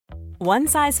One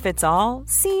size fits all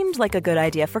seemed like a good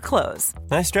idea for clothes.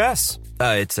 Nice dress.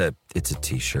 It's a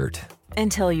t-shirt.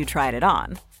 Until you tried it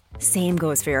on. Same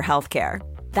goes for your healthcare.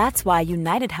 That's why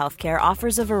United Healthcare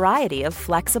offers a variety of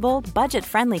flexible,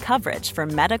 budget-friendly coverage for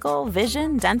medical,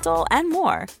 vision, dental, and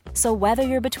more. So whether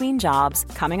you're between jobs,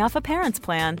 coming off a parent's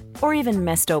plan, or even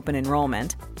missed open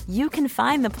enrollment, you can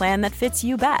find the plan that fits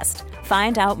you best.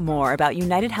 Find out more about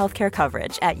United Healthcare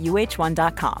coverage at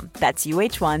uh1.com. That's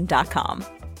uh1.com.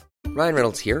 Ryan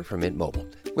Reynolds here from Mint Mobile.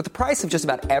 With the price of just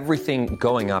about everything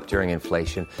going up during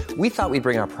inflation, we thought we'd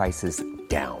bring our prices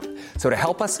down. So to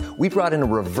help us, we brought in a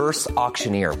reverse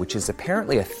auctioneer, which is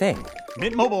apparently a thing.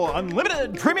 Mint Mobile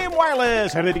Unlimited Premium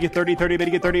Wireless. How to get 30, 30, bit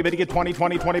to get 30, bit to get 20,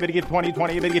 20, 20, bit to get 20,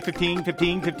 20, bit to get 15,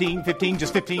 15, 15, 15,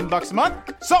 just $15 a month?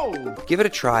 Sold! Give it a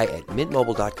try at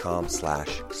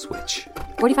mintmobile.com/switch.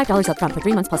 $45 up front for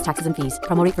 3 months plus taxes and fees.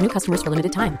 Promo rate for new customers for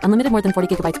limited time. Unlimited more than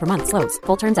 40 gigabytes per month. Slows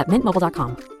full terms at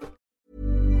mintmobile.com.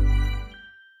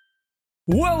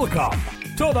 Welcome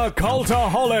to the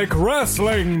Cultaholic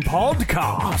Wrestling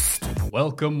Podcast.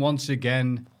 Welcome once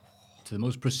again to the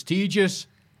most prestigious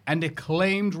and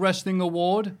acclaimed wrestling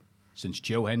award since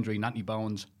Joe Hendry and Nancy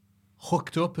Bowens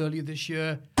hooked up earlier this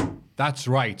year. That's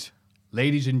right,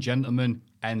 ladies and gentlemen,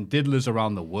 and diddlers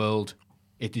around the world.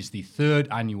 It is the third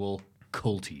annual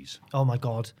Culties. Oh my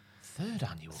God. Third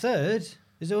annual? Third?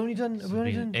 Is it only done? Have we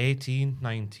only done? 18,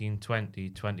 19, 20,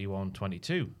 21,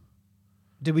 22.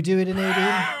 Did we do it in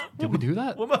 18? Did we do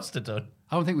that? We must have done.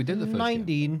 I don't think we did the first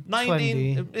 19,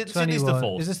 19, 20, it's 21. the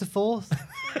fourth. Is this the fourth?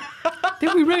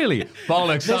 Did we really?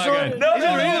 Bollocks, There's again. no, Is it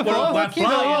really the fourth? We're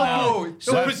flying now.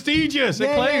 So prestigious, Yeah,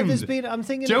 acclaimed. there's been. I'm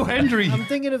thinking. Joe Hendry. I'm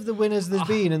thinking of the winners. There's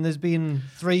been, and there's been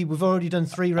 3. We've already done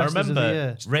 3 I wrestlers of the remember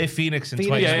year. Ray Phoenix in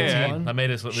Phoenix 2017. won. That made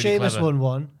us look really Sheamus clever. won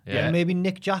one. Yeah. And maybe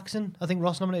Nick Jackson. I think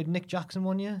Ross nominated Nick Jackson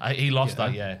one year. He lost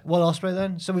that, yeah. Well, Ospreay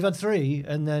then. So we've had 3,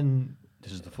 and then.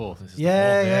 This is the fourth. This is the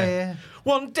Yeah, fourth, yeah.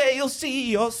 One day you'll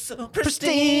see you're so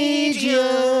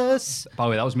Prestigious. By the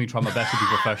way, that was me trying my best to be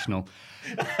professional.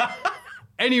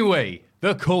 Anyway,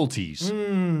 the Culties.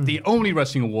 The only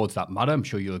wrestling awards that matter, I'm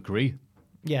sure you agree.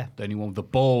 Yeah. The only one with the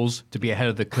balls to be ahead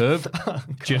of the curve.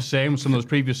 Just saying, some of those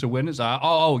previous winners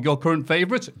are, your current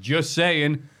favourites? Just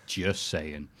saying. Just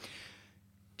saying.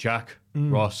 Jack,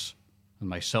 Ross, and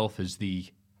myself as the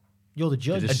You're the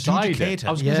judge. decider. Adjudicator.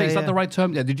 I was going to say, is that Yeah. the right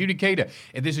term? Yeah, the adjudicator.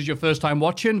 If this is your first time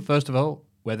watching, first of all,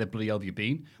 where the bloody hell have you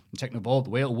been? And second of all, the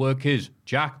way it'll work is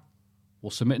Jack will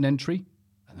submit an entry,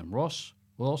 and then Ross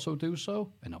will also do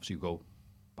so, and obviously you go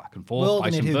back and forth, We'll vice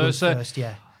and alternate who goes versa. first,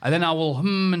 yeah. And then I will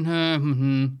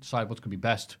decide what's going to be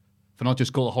best for not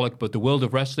just Cultaholic, but the world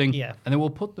of wrestling. Yeah. And then we'll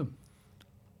put them.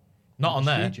 Not on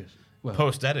there. Stages. Well,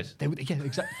 Post-edit. yeah,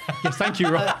 exactly. Yes, thank you,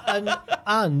 Ross.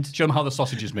 And Show them how the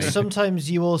sausage is made. sometimes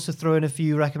you also throw in a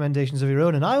few recommendations of your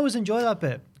own, and I always enjoy that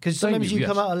bit because Same sometimes you, you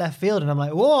come yes. out of left field, and I'm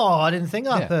like, "Whoa, I didn't think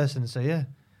of that Yeah. person." So yeah,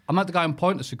 I'm like the guy in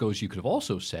Pointless who goes, you could have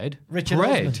also said Richard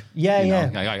bread. Osman. Yeah, You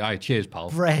know, yeah. Aye, cheers, pal.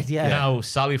 bread. Yeah. Now,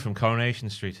 Sally from Coronation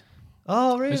Street.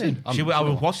 Oh, Is really? it? I'm I sure.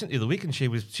 was watching it the other week, and she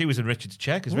was in Richard's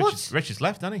chair because What? Richard's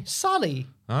left, hasn't he? Sally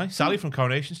Aye, Sally from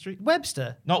Coronation Street.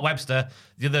 Webster. Not Webster.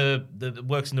 The other that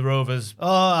works in the Rovers. Oh,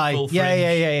 aye. Full Yeah,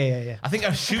 fringe. yeah. I think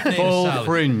her shoot name's Full Sally.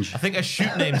 fringe. I think her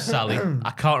shoot name's Sally.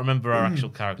 I can't remember her actual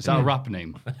character. Is that a rap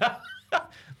name?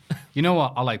 You know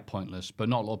what? I like Pointless, but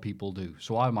not a lot of people do.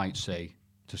 So I might say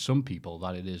to some people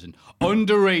that it is an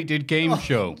underrated game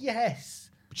show.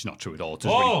 Yes. Which is not true at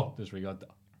all. Disregard that.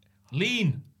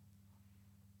 Lean.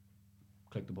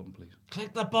 Click the button, please.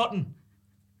 Click the button.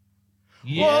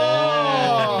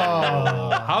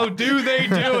 Yeah. How do they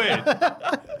do it?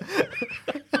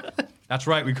 That's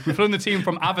right. We flown the team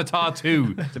from Avatar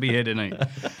 2 to be here tonight.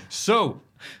 So,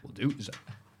 what we'll do is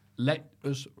let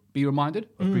us be reminded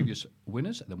of previous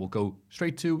winners, and then we'll go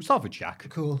straight to start with Jack.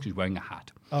 Cool. She's wearing a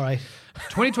hat. All right.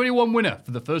 2021 winner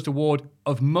for the first award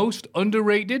of most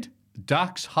underrated,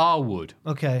 Dax Harwood.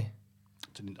 Okay.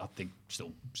 I think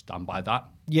still stand by that.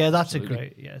 Yeah, that's Absolutely. a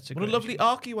great. Yeah, it's a What a great. lovely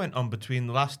arc he went on between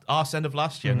the arse end of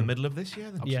last year and the middle of this year.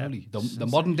 Then. Yeah. Absolutely. The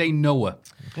modern day Noah.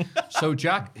 So,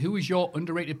 Jack, who is your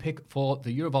underrated pick for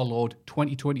the Year of Our Lord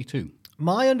 2022?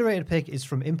 My underrated pick is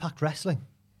from Impact Wrestling,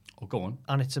 Oh, go on.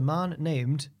 and it's a man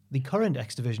named the current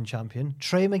X Division champion,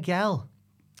 Trey Miguel.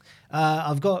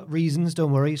 I've got reasons,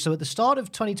 don't worry. So at the start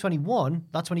of 2021,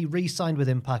 that's when he re-signed with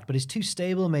Impact, but his two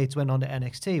stablemates went on to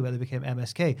NXT, where they became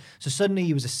MSK. So suddenly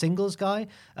he was a singles guy,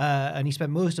 and he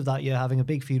spent most of that year having a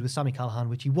big feud with Sami Callihan,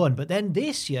 which he won. But then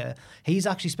this year, he's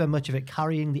actually spent much of it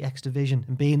carrying the X Division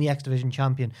and being the X Division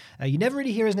champion. You never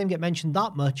really hear his name get mentioned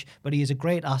that much, but he is a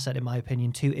great asset, in my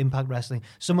opinion, to Impact Wrestling.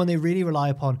 Someone they really rely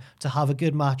upon to have a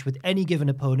good match with any given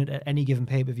opponent at any given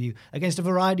pay-per-view, against a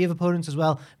variety of opponents as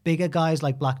well. Bigger guys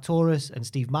like Black Taurus and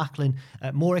Steve Macklin,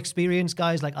 more experienced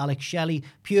guys like Alex Shelley,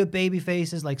 pure baby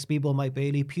faces like Speedball Mike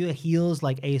Bailey, pure heels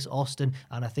like Ace Austin,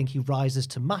 and I think he rises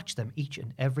to match them each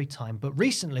and every time. But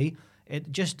recently,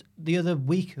 just the other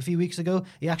week, a few weeks ago,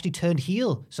 he actually turned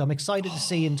heel. So I'm excited to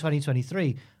see in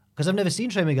 2023, because I've never seen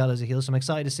Trey Miguel as a heel, so I'm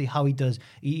excited to see how he does.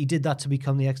 He did that to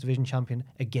become the X Division champion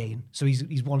again. So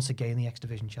he's once again the X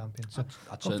Division champion. So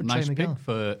that's a nice pick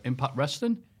for Impact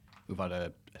Wrestling. We've had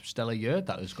a stellar year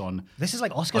that has gone. This is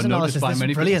like Oscars analysis. This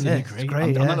is brilliant. It's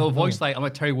great. I'm that little voice I'm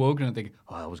like Terry Wogan and I think,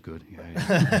 oh, that was good.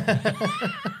 Yeah.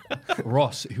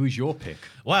 Ross, who is your pick?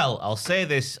 Well, I'll say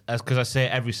this because I say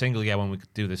it every single year when we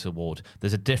do this award.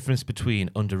 There's a difference between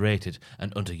underrated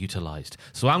and underutilized.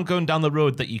 So I'm going down the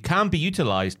road that you can be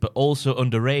utilized but also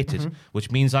underrated,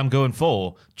 which means I'm going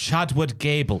for Chadwick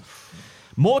Gable.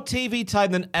 More TV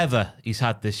time than ever he's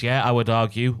had this year, I would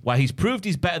argue, where he's proved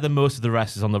he's better than most of the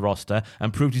wrestlers on the roster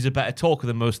and proved he's a better talker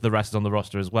than most of the wrestlers on the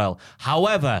roster as well.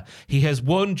 However, he has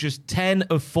won just 10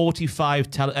 of 44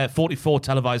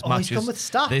 televised matches he's come with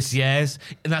stats. This year's,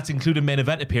 and that's including main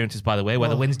event appearances, by the way, where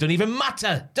the wins don't even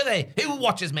matter, do they? Who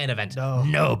watches main event? No.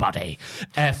 Nobody.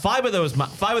 5 of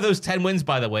those 10 wins,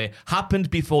 by the way, happened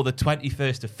before the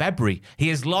 21st of February. He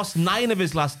has lost 9 of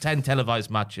his last 10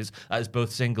 televised matches as both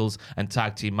singles and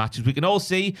tag team matches. We can all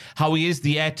see how he is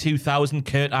the Air 2000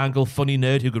 Kurt Angle funny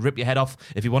nerd who could rip your head off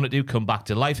if he wanted to, come back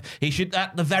to life. He should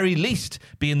at the very least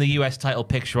be in the US title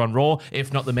picture on Raw,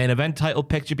 if not the main event title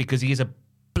picture, because he is a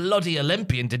bloody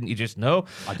Olympian, didn't you just know?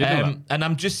 I did know that. And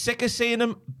I'm just sick of seeing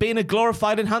him being a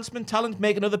glorified enhancement talent,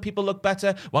 making other people look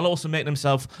better while also making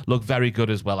himself look very good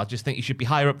as well. I just think he should be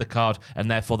higher up the card, and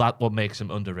therefore that what makes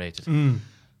him underrated.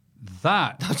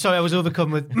 Sorry, I was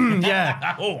overcome with,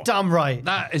 yeah, damn right.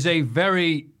 That is a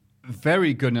very,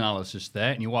 very good analysis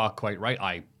there, and you are quite right.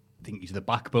 I think he's the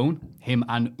backbone. Him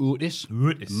and Otis.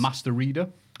 Master Reader,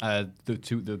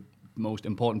 the most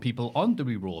important people on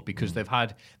WWE Raw, because they've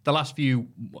had the last few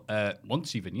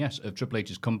months, even, of Triple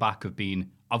H's comeback have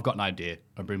been, I've got an idea,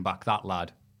 and bring back that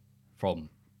lad from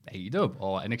AEW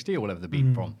or NXT or whatever they've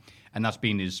been from. And that's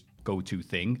been his go-to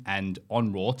thing. And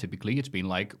on Raw, typically, it's been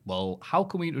like, well, how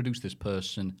can we introduce this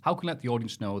person? How can we let the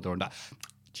audience know they're on that?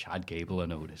 Chad Gable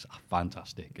and Otis are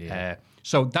fantastic. Yeah.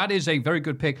 So that is a very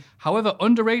good pick. However,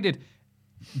 underrated,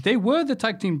 they were the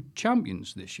tag team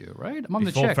champions this year, right? I'm on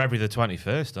the check. Before February the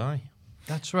 21st, aye.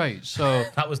 That's right. So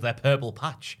that was their purple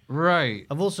patch. Right.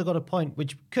 I've also got a point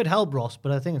which could help Ross,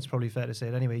 but I think it's probably fair to say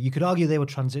it anyway. You could argue they were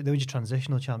just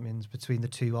transitional champions between the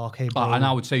two Arcade Bowl. And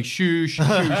I would say shush,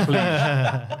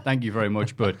 please. Thank you very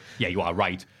much. But yeah, you are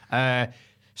right.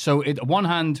 So on one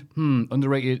hand,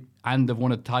 underrated, and they've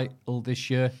won a title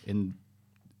this year.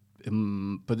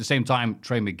 But at the same time,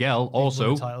 Trey Miguel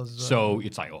also. So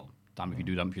it's like, oh, damn if you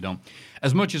do, damn if you don't.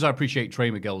 As much as I appreciate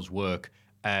Trey Miguel's work,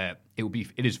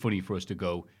 it is funny for us to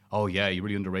go, oh yeah, you're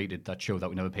really underrated, that show that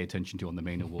we never pay attention to on the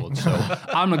main awards. So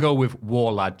I'm going to go with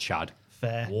War Lad Chad.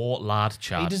 Fair. War Lad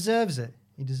Chad. He deserves it.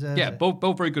 Yeah,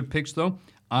 both very good picks though.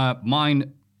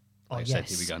 Mine, like I said,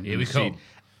 here we go.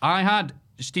 I had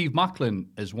Steve Macklin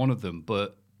as one of them,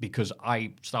 but because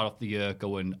I start off the year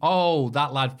going, oh,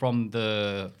 that lad from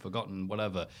the Forgotten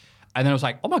whatever. And then I was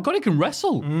like, oh my God, he can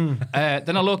wrestle.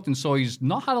 Then I looked and saw he's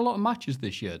not had a lot of matches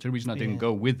this year. It's the reason I didn't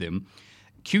go with him.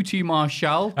 QT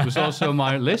Marshall was also on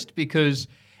my list because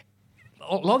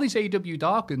a lot of these AEW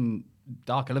Dark and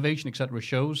Dark Elevation, etc.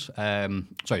 shows,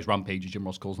 it's Rampage, as Jim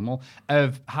Ross calls them all,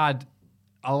 have had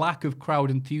a lack of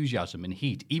crowd enthusiasm and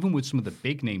heat. Even with some of the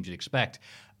big names you'd expect,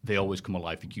 they always come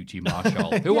alive for QT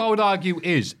Marshall, who I would argue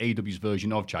is AEW's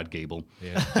version of Chad Gable.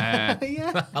 Yeah.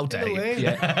 How dare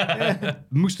you?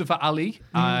 Mustafa Ali,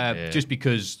 just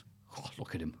because,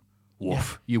 look at him.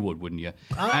 Woof, you would, wouldn't you?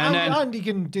 And he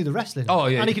can do the wrestling. Oh,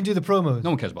 yeah. And he can do the promos.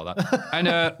 No one cares about that.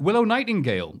 And Willow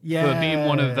Nightingale, for being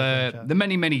one of the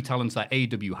many, many talents that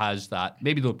AEW has that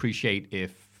maybe they'll appreciate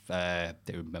if they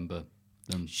remember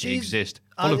them. They exist.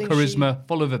 Full of charisma,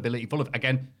 full of ability, full of,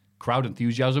 again, crowd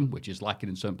enthusiasm, which is lacking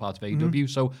in certain parts of AEW.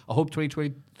 So I hope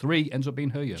 2023 ends up being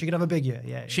her year. She could have a big year,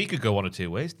 yeah. She could go one or two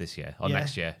ways this year or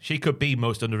next year. She could be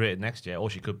most underrated next year,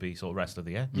 or she could be sort of rest of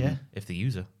the year. Yeah. If they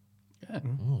use her. Yeah.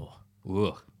 Oh.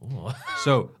 Ugh.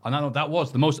 So, on that note, that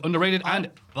was the most underrated and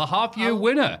the half-year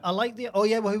winner. I like the. Oh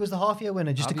yeah, well, who was the half-year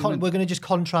winner? Just Half-year winner. we're going to just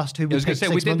contrast who I we was going picked to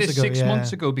say, we 6 did months this ago. 6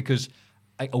 months ago because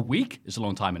a week is a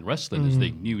long time in wrestling, as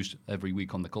the news every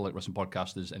week on the Cult Like Wrestling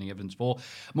podcast is any evidence for.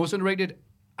 Most underrated,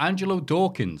 Angelo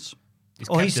Dawkins.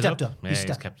 He stepped up. Yeah, He he's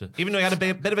stepped kept it. Even though he had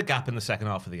a bit of a gap in the second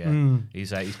half of the year, he's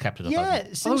kept it up. Yeah, hasn't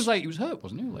he? I since was like, he was hurt,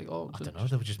 wasn't he? Like, oh, I don't know.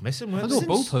 They were just missing. I Weren't thought they? they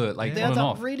were both hurt, like they on had and that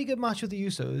off. really good match with the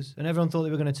Usos, and everyone thought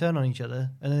they were going to turn on each other,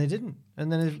 and then they didn't.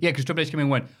 And then Yeah, because Triple H came in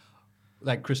and went,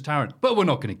 like Chris Tarrant, but we're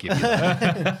not going to give you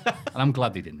that. And I'm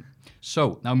glad they didn't.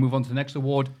 So, now move on to the next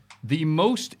award. The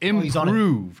most he's on it.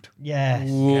 improved. yes,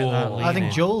 Whoa. I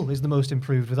think Joel is the most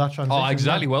improved with that transition. Oh,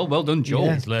 exactly. Well done, Joel.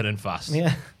 Yeah. He's learning fast.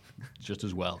 Yeah. Just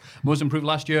as well. Most improved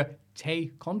last year,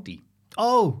 Tay Conti.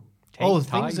 Oh, Tay, things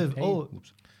Ty, of Tay. oh,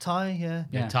 Oops. Ty, yeah,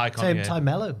 Yeah. Ty Conti, Ty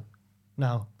Mello.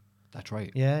 Now, That's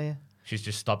right. yeah. She's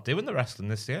just stopped doing the wrestling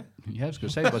this year. Yeah, I was going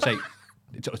to say, but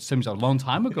it seems a long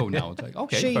time ago now. It's like,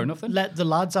 okay, She fair enough then. let the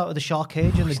lads out of the shark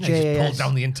cage and the Just pulled JAS.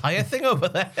 down the entire thing over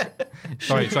there.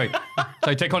 Sorry. Tay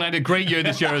Conti had a great year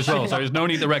this year as well, so there's no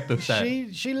need to wreck the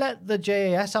set. She let the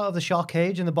JAS out of the shark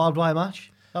cage in the barbed wire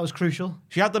match. That was crucial.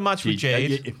 She had the match with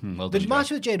Jade. Well The done, match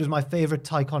Jade. with Jade was my favourite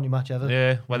Ty Conti match ever.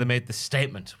 Yeah, where they made the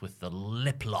statement with the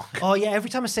lip lock. Oh yeah, every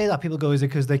time I say that, people go, "Is it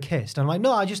because they kissed?" And I'm like,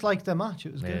 "No, I just liked their match.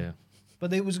 It was good." Yeah.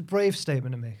 But it was a brave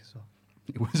statement to make. So.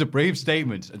 It was a brave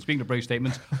statement. And speaking of brave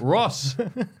statements, Ross,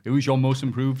 who is your most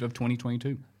improved of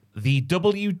 2022? The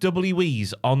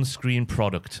WWE's on-screen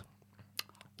product.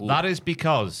 Ooh. That is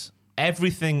because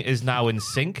everything is now in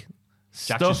sync.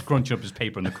 Jack just crunching up his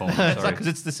paper in the corner. Is that Sorry. because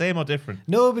it's the same or different?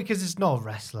 No, because it's not a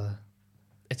wrestler.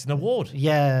 It's an award.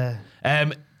 Yeah.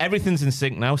 Everything's in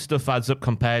sync now. Stuff adds up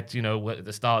compared to, at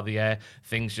the start of the year,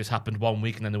 things just happened one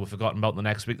week and then they were forgotten about the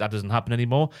next week. That doesn't happen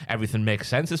anymore. Everything makes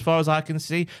sense as far as I can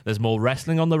see. There's more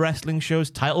wrestling on the wrestling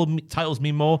shows. Titles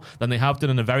mean more than they have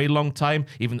done in a very long time,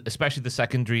 even especially the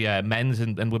secondary men's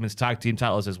and women's tag team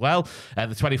titles as well. The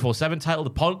 24/7 title,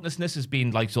 the pointlessness has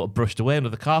been sort of brushed away under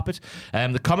the carpet.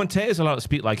 The commentators are allowed to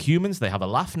speak like humans. They have a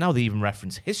laugh now. They even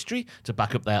reference history to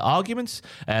back up their arguments.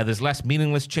 There's less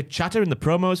meaningless chit-chatter in the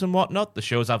promos and whatnot. The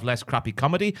shows have less crappy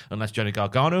comedy, unless Johnny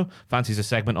Gargano fancies a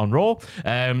segment on Raw.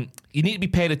 You need to be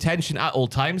paying attention at all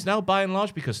times now, by and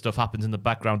large, because stuff happens in the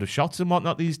background of shots and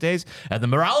whatnot these days. The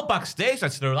morale backstage,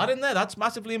 let's throw that in there. That's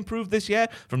massively improved this year,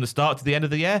 from the start to the end of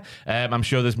the year. I'm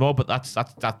sure there's more, but that's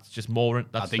just more.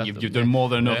 I think you've done more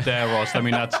than enough there, Ross. I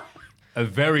mean, that's a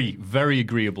very, very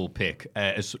agreeable pick.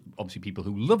 As obviously people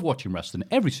who love watching wrestling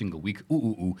every single week.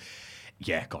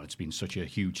 Yeah, God, it's been such a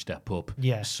huge step up.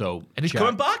 Yeah. So, And he's Jack,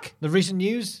 coming back? The recent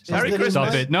news. Merry is that Christmas.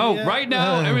 Stop it. No, Yeah. right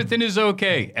now, everything is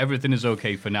okay. Everything is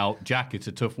okay for now. Jack, it's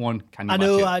a tough one. Can you I match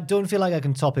know. it? I don't feel like I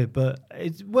can top it, but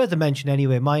it's worth a mention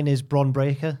anyway. Mine is Bron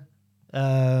Breakker.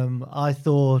 I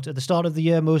thought at the start of the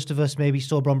year, most of us maybe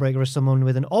saw Bron Breakker as someone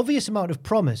with an obvious amount of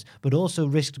promise, but also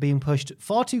risked being pushed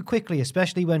far too quickly,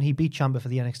 especially when he beat Ciampa for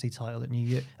the NXT title at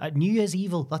New Year's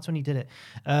Evil. That's when he did it.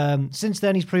 Since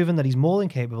then, he's proven that he's more than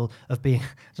capable of being,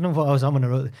 I don't know what I was on when I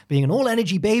wrote it, being an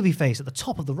all-energy babyface at the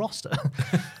top of the roster.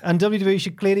 And WWE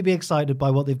should clearly be excited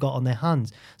by what they've got on their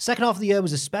hands. Second half of the year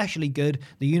was especially good.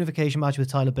 The unification match with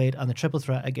Tyler Bate and the triple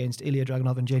threat against Ilya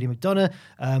Dragunov and JD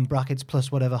McDonough, brackets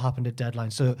plus whatever happened at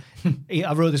Deadline. So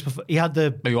I wrote this before. He had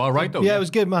the. Are you all right, though? Yeah, it was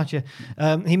a good match.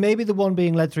 Yeah. He may be the one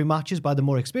being led through matches by the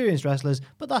more experienced wrestlers,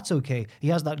 but that's okay. He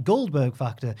has that Goldberg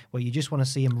factor where you just want to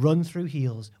see him run through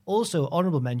heels. Also,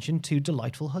 honorable mention to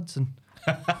Delightful Hudson.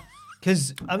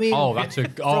 Because, I mean,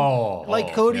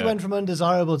 Cody yeah. went from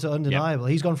undesirable to undeniable.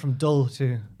 He's gone from dull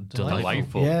to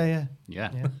Delightful.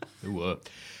 Yeah. Ooh,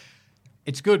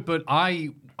 it's good, but I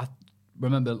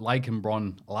remember liking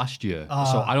Bron last year,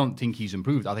 so I don't think he's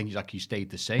improved. I think he's actually stayed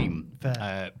the same.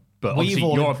 Fair. But We've obviously,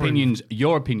 all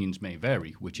your opinions may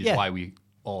vary, which is Yeah. why we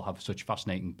all have such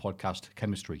fascinating podcast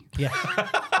chemistry. Yeah.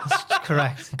 That's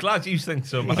correct. Glad you think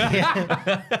so,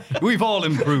 man. We've all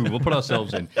improved. We'll put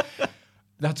ourselves in.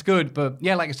 That's good, but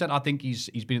yeah, like I said, I think he's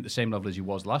been at the same level as he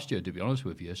was last year, to be honest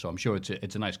with you. So I'm sure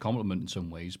it's a nice compliment in some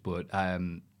ways, but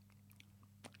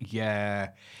yeah.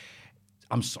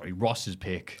 I'm sorry, Ross's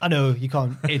pick. I know, you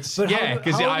can't. It's But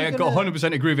because how are I we got gonna-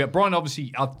 100% agree with it. Brian,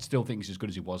 obviously, I still think he's as good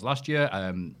as he was last year.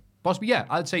 Possibly, yeah,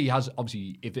 I'd say he has.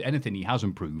 Obviously, if anything, he has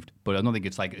improved, but I don't think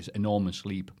it's like an enormous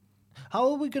leap.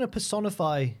 How are we going to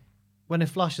personify when it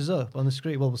flashes up on the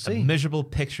screen? Well, we'll A see. miserable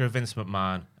picture of Vince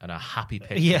McMahon and a happy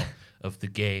picture Yeah. of the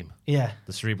game. Yeah.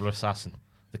 The Cerebral Assassin.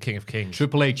 The King of Kings.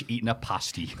 Triple H eating a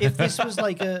pasty. If this was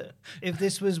if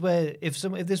this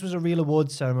was a real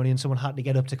awards ceremony and someone had to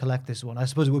get up to collect this one, I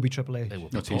suppose it would be Triple H.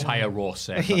 That's the entire Raw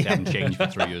set that they haven't changed for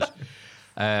 3 years.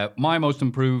 My most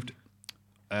improved,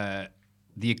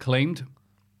 the Acclaimed.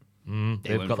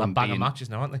 They've went got from that bag of being- matches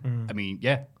now, haven't they? I mean,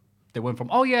 yeah. They went from,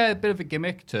 oh, yeah, a bit of a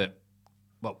gimmick to,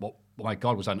 what oh my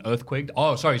God, was that an earthquake?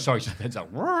 Oh, sorry. It's like,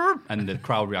 and the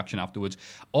crowd reaction afterwards.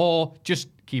 Or just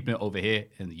keeping it over here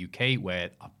in the UK, where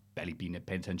I've barely been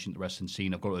paying attention to the wrestling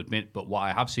scene, I've got to admit. But what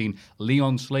I have seen,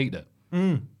 Leon Slater.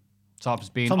 So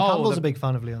I've been, Tom Campbell's a big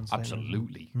fan of Leon Slater.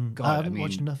 Absolutely. God, I haven't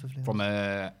watched enough of Leon.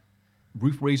 From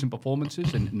roof-raising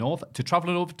performances in North to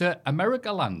travelling over to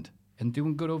America land and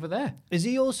doing good over there. Is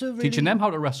he also really Teaching them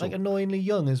how to wrestle. like annoyingly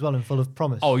young as well and full of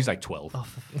promise? Oh, he's like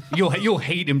 12. You'll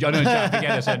hate him. I know, Jack, they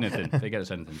get us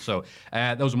anything. So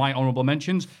those are my honourable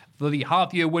mentions. For the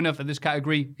half-year winner for this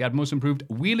category, we had Most Improved,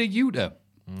 Wheeler Yuta.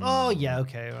 Oh, yeah,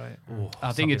 okay, right.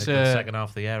 I think it's second half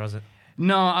of the year, has it?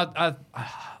 No,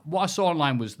 what I saw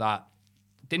online was that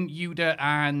didn't Yuta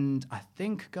and I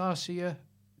think Garcia,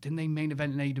 didn't they main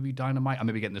event in AEW Dynamite? I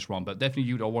may be getting this wrong, but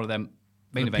definitely Yuta or one of them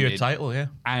main The pure evented. title, yeah.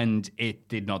 And it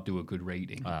did not do a good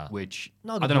rating, which I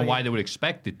Not don't good know rating. why they would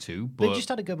expect it to, They but just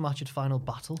had a good match at Final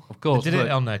Battle. of They course. did but-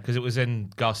 it on there because it was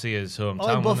in Garcia's hometown.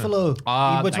 Oh, in wasn't it? Buffalo.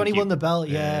 Ah, When thank he you. won the belt,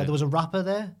 yeah, there was a rapper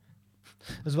there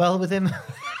as well with him.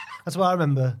 That's what I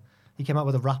remember. He came out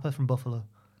with a rapper from Buffalo.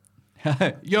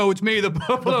 Yo, it's me, the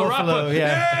Buffalo Buffalo, rapper.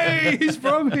 yeah. Hey, he's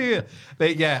from here.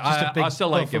 But yeah, Just a big I still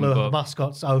like him. Buffalo But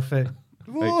mascot's outfit.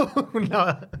 Whoa,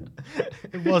 no,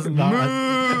 it wasn't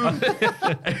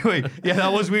that. anyway, yeah,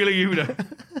 that was Wheeler Yuta.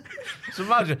 So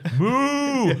imagine,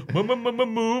 moo, moo, moo, moo, moo,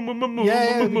 moo, moo, moo,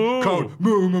 Yeah, moo, Cold.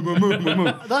 Moo, moo, moo, moo, moo, moo.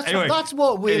 Anyway. That's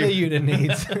what Wheeler Yuta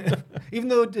needs. Even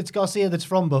though it's Garcia that's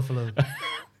from Buffalo.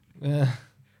 Yeah.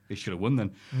 They should have won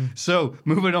then. So,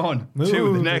 moving on to the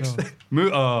Moving next.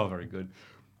 Oh, very good.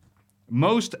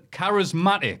 Most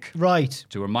charismatic. Right.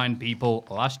 To remind people,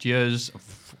 last year's,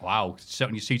 wow, set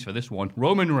on your seats for this one,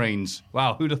 Roman Reigns.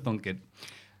 Wow, who'd have thunk it?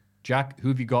 Jack, who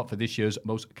have you got for this year's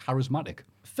most charismatic?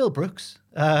 Phil Brooks.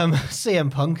 CM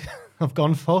Punk, I've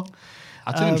gone for.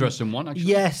 That's an interesting one, actually.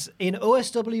 Yes, in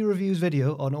OSW Review's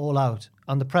video on All Out,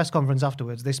 on the press conference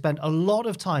afterwards, they spent a lot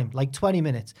of time, like 20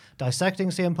 minutes, dissecting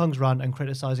CM Punk's rant and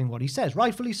criticising what he says,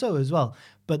 rightfully so as well.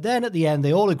 But then at the end,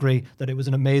 they all agree that it was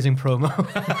an amazing promo.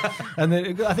 And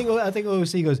then I think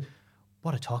OC goes,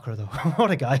 what a talker, though. What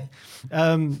a guy.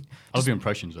 I love your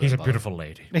impressions. He's a beautiful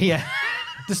lady. Yeah.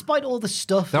 Despite all the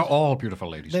stuff... They're all beautiful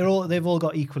ladies. They've all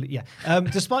got equally, yeah.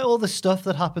 Despite all the stuff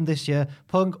that happened this year,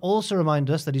 Punk also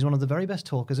reminded us that he's one of the very best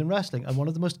talkers in wrestling and one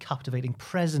of the most captivating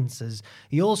presences.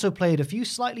 He also played a few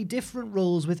slightly different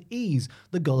roles with ease.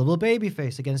 The gullible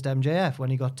babyface against MJF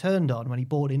when he got turned on, when he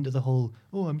bought into the whole,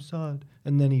 oh, I'm sad,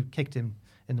 and then he kicked him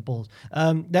in the balls.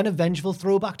 Then a vengeful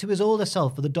throwback to his older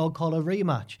self for the dog collar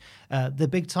rematch. The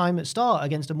big time start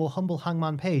against a more humble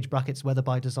Hangman Page, brackets whether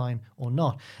by design or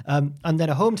not. And then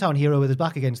a hometown hero with his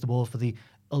back against the wall for the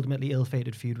ultimately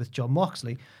ill-fated feud with Jon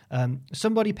Moxley.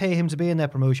 Somebody pay him to be in their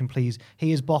promotion, please.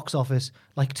 He is box office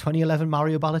like 2011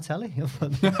 Mario Balotelli.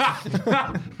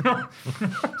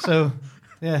 So...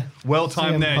 yeah. Well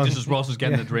timed CM there, Punk. just as Ross was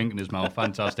getting a drink in his mouth.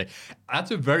 Fantastic.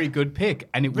 That's a very good pick.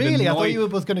 And it would Really? I annoy... thought you were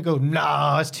both going to go,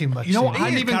 nah, it's too much. You know what? He I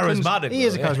is hadn't even charismatic, He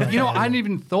is a though, yeah. charismatic. You know, guy, I hadn't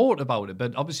even thought about it,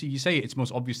 but obviously you say it's the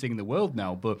most obvious thing in the world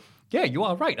now. But yeah, you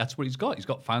are right. That's what he's got. He's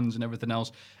got fans and everything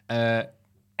else.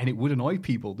 And it would annoy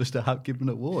people just to have given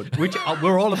an award, which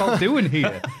we're all about doing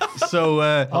here. So,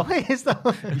 Oh, is that?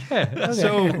 yeah.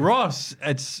 So, Ross,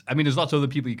 there's lots of other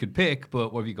people you could pick,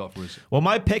 but what have you got for us? Well,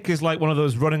 my pick is like one of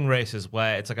those running races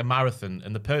where it's like a marathon,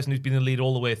 and the person who's been in the lead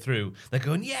all the way through, they're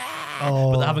going, yeah,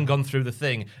 but they haven't gone through the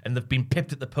thing, and they've been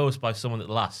pipped at the post by someone at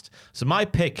the last. So my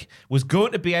pick was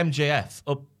going to be MJF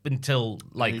up until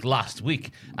like last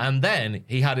week, and then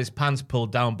he had his pants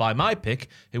pulled down by my pick,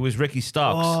 who was Ricky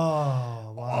Starks.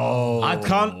 Oh, wow. I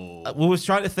can't. We was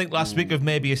trying to think last week of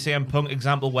maybe a CM Punk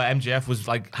example where MJF was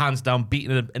like hands down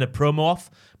beaten in a promo off,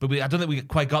 but I don't think we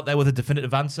quite got there with a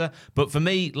definitive answer. But for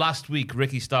me, last week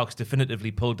Ricky Starks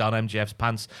definitively pulled down MJF's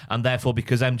pants, and therefore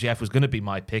because MJF was going to be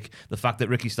my pick, the fact that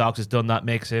Ricky Starks has done that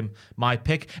makes him my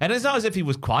pick. And it's not as if he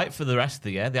was quiet for the rest of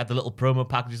the year. They had the little promo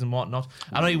packages and whatnot.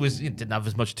 I know he didn't have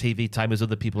as much TV time as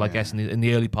other people, I guess, in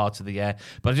the early parts of the year.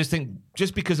 But I just think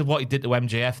just because of what he did to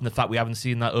MJF and the fact we haven't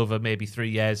seen that over maybe 3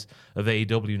 years of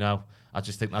AEW now, I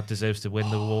just think that deserves to win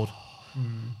the award.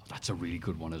 That's a really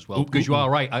good one as well, because you are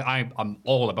right. I'm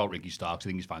all about Ricky Starks. I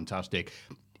think he's fantastic.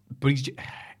 But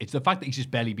it's the fact that he's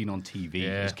just barely been on TV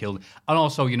has killed him. And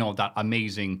also, that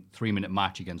amazing 3-minute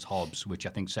match against Hobbs, which I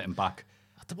think set him back.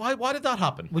 Why did that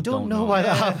happen? We don't know why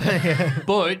that happened.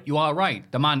 But you are right.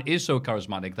 The man is so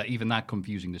charismatic that even that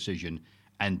confusing decision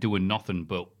and doing nothing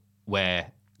but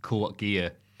wear court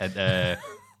gear at,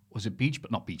 was it Beach,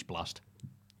 but not Beach Blast?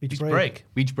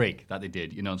 Beach break that they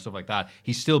did, and stuff like that.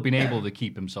 He's still been able to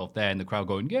keep himself there, and the crowd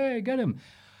going, "Yeah, get him."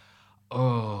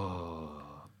 Oh,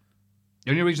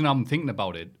 the only reason I'm thinking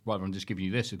about it, rather than just giving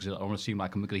you this, is because I want to seem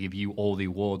like I'm going to give you all the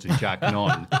awards and Jack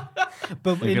none.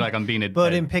 But I feel like I'm being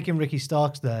in picking Ricky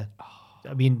Starks there,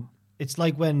 I mean, it's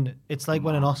like when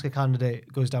an Oscar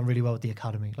candidate goes down really well with the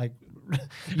Academy. Like,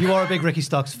 you are a big Ricky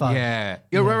Starks fan. Yeah,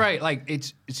 you're right. Like,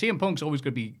 CM Punk's always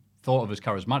going to be thought of as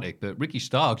charismatic, but Ricky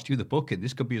Starks, due the booking,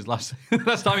 this could be his last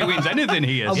time he wins anything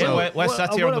here. We're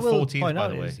sat here on the 14th, by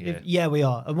the way. We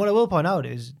are. And what I will point out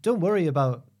is, don't worry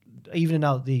about evening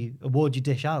out the award you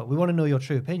dish out. We want to know your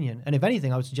true opinion. And if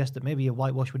anything, I would suggest that maybe a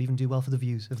whitewash would even do well for the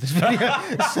views of this video.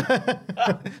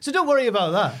 So don't worry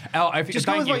about that. Just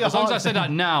thank you. As long as I said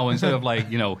that now, instead of like,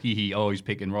 he's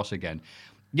picking Ross again.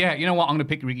 Yeah, you know what? I'm going to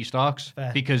pick Ricky Starks.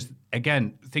 Fair. Because,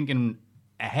 again, thinking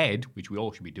ahead, which we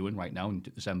all should be doing right now in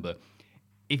December,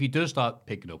 if he does start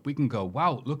picking up, we can go,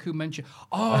 wow, look who mentioned.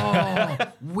 Oh,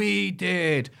 we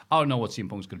did. I don't know what CM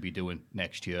Punk's going to be doing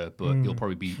next year, but he'll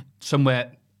probably be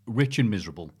somewhere rich and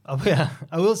miserable. Oh, yeah.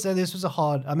 I will say this was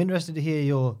I'm interested to hear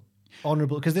your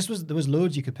honourable, because there was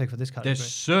loads you could pick for this category. There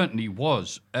certainly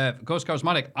was. Ghost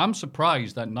Charismatic, I'm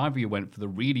surprised that neither of you went for the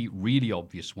really, really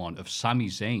obvious one of Sami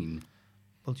Zayn.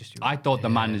 I thought the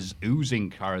man is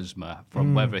oozing charisma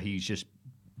from whether he's just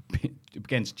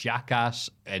against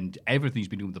Jackass and everything he's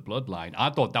been doing with the Bloodline.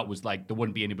 I thought that was like there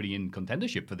wouldn't be anybody in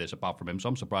contendership for this apart from him, so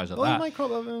I'm surprised at that. He might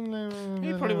crop up.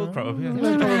 He probably will crop up.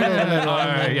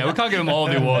 Yeah, we can't give him all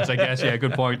the awards, I guess. Yeah,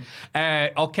 good point.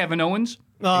 Or Kevin Owens,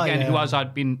 who has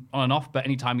been on and off, but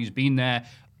anytime he's been there,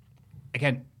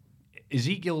 again,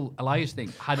 Ezekiel Elias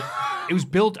thing it was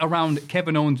built around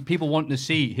Kevin Owens, people wanting to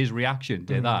see his reaction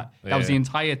to that. That was the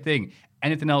entire thing.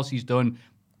 Anything else he's done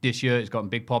this year, he's gotten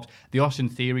big pops. The Austin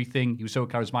Theory thing, he was so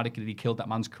charismatic that he killed that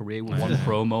man's career with one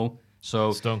promo.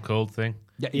 So Stone Cold thing.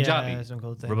 Yeah, exactly. Yeah, Stone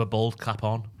Cold thing. Rubber ball cap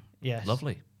on. Yes.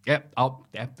 Lovely. I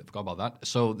forgot about that.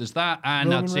 So there's that, and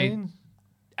Roman that's Reigns?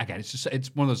 it. Again,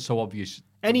 it's one of those so obvious.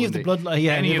 Any of the Bloodline,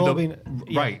 any they've of all the, been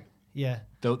right. Yeah.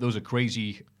 Those are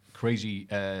crazy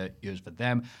years for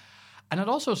them. And I'd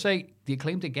also say the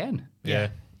Acclaimed again. Yeah.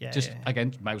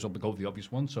 Again, might as well go with the obvious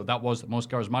one. So that was the most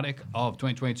charismatic of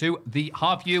 2022. The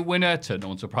half-year winner, to no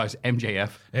one's surprise, MJF.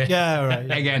 Yeah, right.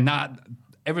 Again,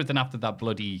 everything after that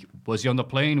bloody, was he on the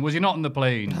plane? Was he not on the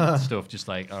plane? Stuff, just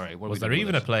like, all right. Was there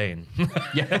even a plane?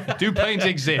 Yeah, do planes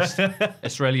exist?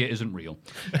 Australia isn't real.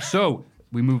 So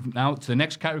we move now to the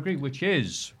next category, which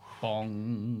is,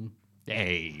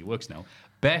 works now.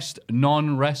 Best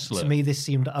non-wrestler. To me,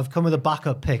 I've come with a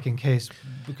backup pick in case,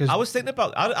 because I was thinking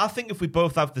about, I think if we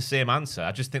both have the same answer,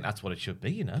 I just think that's what it should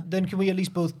be, Then can we at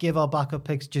least both give our backup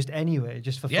picks just anyway,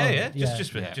 just for fun? Yeah.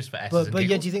 Just for S's But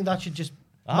and do you think that should just...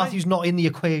 Matthew's not in the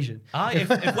equation. If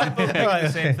we're both picking the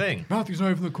same thing. Matthew's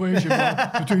not even the equation,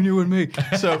 man, between you and me.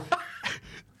 So,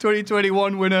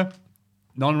 2021 winner,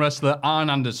 non-wrestler Arn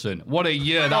Anderson. What a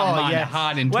year that man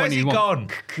had in 21. Where's he gone?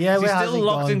 Yeah, Is he still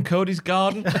locked in Cody's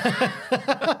garden?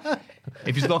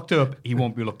 If he's locked up, he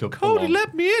won't be locked up for Cody, long.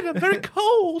 let me in. I'm very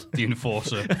cold. The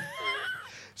enforcer.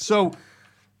 So,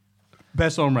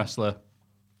 best non-wrestler.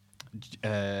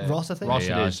 Ross, I think. Ross,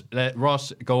 it is.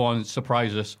 Ross, go on,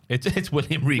 surprise us. It's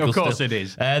William Regal. Of course still. it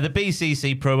is. The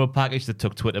BCC promo package that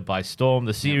took Twitter by storm.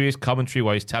 The serious commentary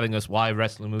where he's telling us why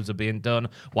wrestling moves are being done,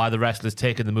 why the wrestlers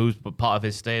taking the moves but part of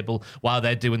his stable, why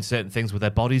they're doing certain things with their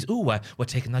bodies. Ooh, we're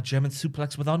taking that German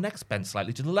suplex with our necks bent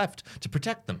slightly to the left to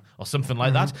protect them, or something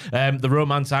like that. The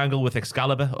romance angle with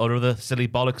Excalibur or other silly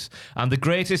bollocks. And the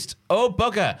greatest, oh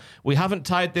bugger, we haven't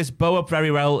tied this bow up very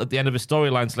well at the end of a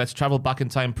storyline, so let's travel back in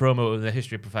time promo in the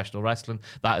history of professional wrestling.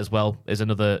 That as well is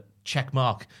another check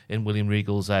mark in William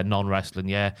Regal's non-wrestling.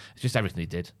 Yeah, it's just everything he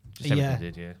did.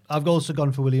 I've also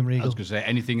gone for William Regal. I was going to say,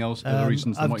 anything else? Other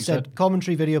reasons than what you said?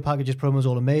 Commentary, video packages, promos,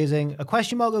 all amazing. A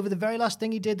question mark over the very last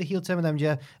thing he did, the heel turn with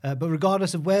MJF. But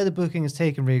regardless of where the booking has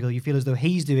taken Regal, you feel as though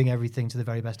he's doing everything to the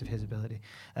very best of his ability.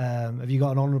 Have you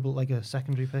got an honourable, like a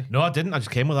secondary pick? No, I didn't. I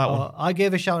just came with that one. I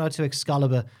gave a shout out to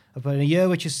Excalibur. But in a year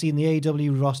which has seen the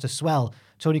AEW roster swell,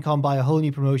 Tony Khan buy a whole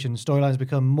new promotion, storylines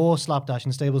become more slapdash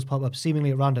and stables pop up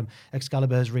seemingly at random,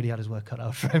 Excalibur has really had his work cut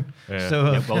out for him. Yeah.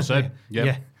 So, Well said.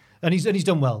 Yeah. And he's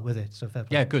done well with it, so fair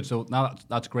play. Yeah, good. So now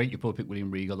that's great. You both pick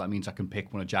William Regal. That means I can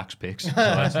pick one of Jack's picks. So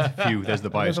that's a few. There's the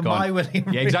bias Those are gone. my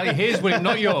William Yeah, exactly. His William,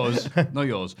 not yours. Not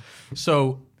yours.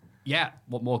 So, yeah,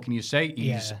 what more can you say?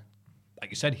 He's,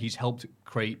 like you said, he's helped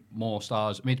create more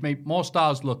stars. I mean, it's made more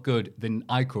stars look good than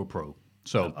IcoPro.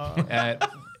 So,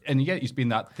 and yeah, he's been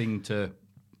that thing to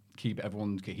keep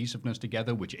everyone's cohesiveness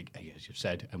together, which, as you've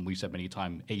said, and we've said many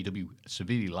times, AEW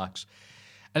severely lacks.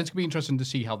 And it's going to be interesting to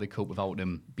see how they cope without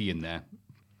him being there.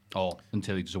 Oh,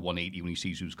 until he does a 180 when he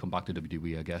sees who's come back to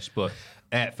WWE, I guess. But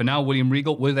for now, William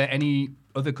Regal. Were there any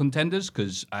other contenders?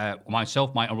 Because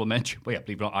myself, my honorable mention. Well, yeah,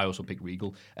 believe it or not, I also picked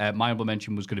Regal. My honorable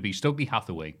mention was going to be Stokely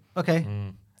Hathaway. Okay.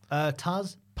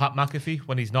 Taz? Pat McAfee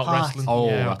when he's not Pat. wrestling. Oh,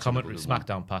 yeah, that's commentary another one.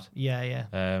 SmackDown, Pat. Yeah.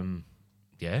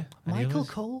 Yeah. Any Michael others?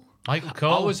 Cole? Michael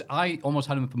Cole. I almost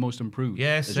had him for most improved.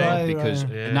 Yes, as well, right, because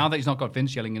right. now that he's not got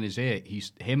Vince yelling in his ear,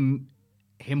 he's him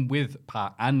with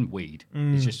Pat and Wade.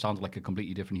 He just sounds like a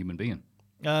completely different human being.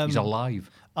 He's alive.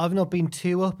 I've not been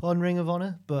too up on Ring of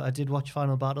Honor, but I did watch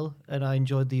Final Battle, and I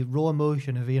enjoyed the raw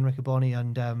emotion of Ian Riccaboni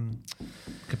and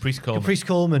Caprice Coleman. Caprice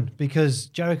Coleman, because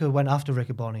Jericho went after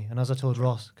Riccaboni, and as I told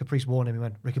Ross, Caprice warned him, he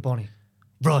went, Riccaboni,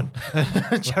 run.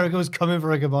 Jericho was coming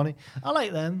for Riccaboni. I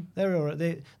like them. They're all right.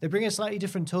 They bring a slightly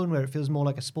different tone where it feels more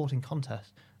like a sporting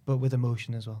contest, but with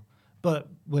emotion as well. But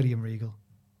William Regal.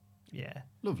 Yeah.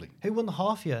 Lovely. Who won the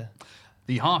half year?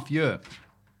 The half year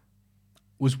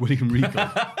was William Regal.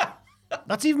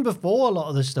 That's even before a lot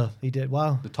of the stuff he did.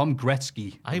 Wow. The Tom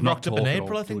Gretzky. I of not rocked up in talking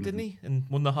April, or I think, doing didn't he? And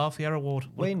won the half-year award.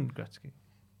 Wayne Gretzky.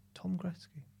 Tom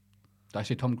Gretzky. Did I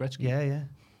say Tom Gretzky? Yeah.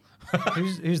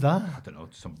 who's that? I don't know.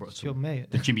 Your mate.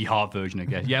 The Jimmy Hart version, I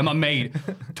guess. Yeah, my mate.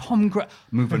 Tom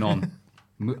Moving on.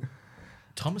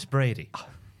 Thomas Brady.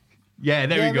 Yeah,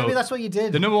 there we go. Maybe that's what you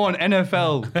did. The number one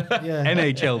NFL, Yeah.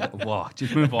 NHL. Wow,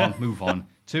 just move on.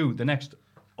 To the next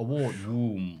award.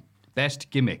 Boom.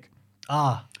 Best gimmick.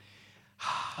 Best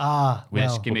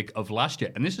gimmick of last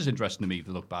year. And this is interesting to me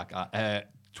to look back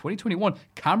at. 2021,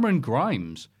 Cameron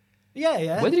Grimes.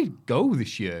 Yeah. Where did he go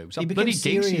this year? Was that became bloody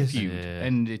Gacy serious. feud?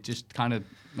 And it just kind of,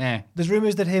 There's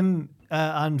rumours that him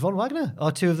and Von Wagner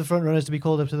are two of the front runners to be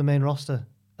called up to the main roster.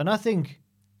 And I think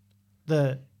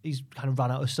that he's kind of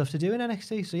ran out of stuff to do in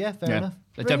NXT. So yeah, fair enough.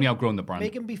 They've definitely outgrown the brand.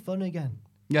 Make him be fun again.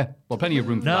 Yeah, well, plenty of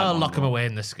room for that. No, on lock him Raw. away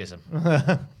in the schism.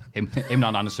 Him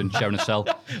and Anderson sharing a cell.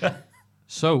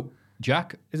 So,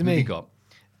 Jack, Is who it me? you got?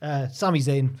 Sami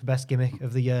Zayn for best gimmick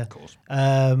of the year. Of course.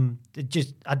 I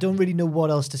don't really know what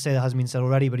else to say that hasn't been said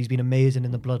already, but he's been amazing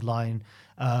in the Bloodline.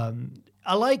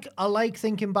 I like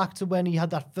thinking back to when he had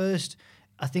that first.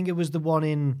 I think it was the one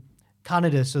in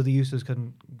Canada, so the Usos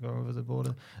couldn't go over the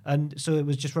border, and so it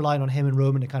was just relying on him and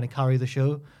Roman to kind of carry the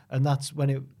show. And that's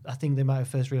when I think they might have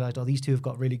first realized, oh, these two have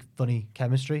got really funny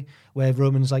chemistry, where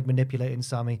Roman's like manipulating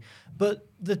Sami. But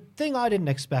the thing I didn't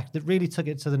expect that really took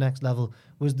it to the next level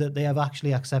was that they have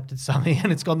actually accepted Sami,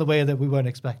 and it's gone the way that we weren't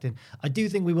expecting. I do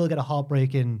think we will get a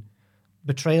heartbreaking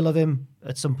betrayal of him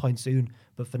at some point soon,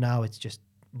 but for now it's just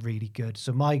really good.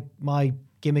 So my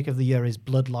gimmick of the year is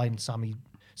Bloodline Sami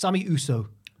Uso.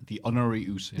 The honorary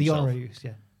Uso himself. The honorary Uso,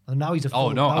 yeah. And now he's a full.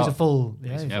 Oh, no, he's a full.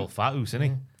 Yeah, He's a full fat Uso,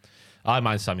 isn't he? I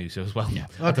mind Sami Uso as well. Yeah.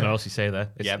 I don't know what else you say there.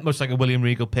 It's much like a William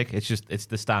Regal pick. It's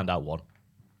the standout one.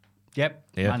 Yep.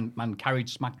 Yeah. Man carried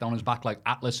SmackDown on his back like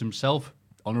Atlas himself.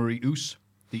 Honorary Us.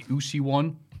 The Usi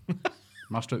one.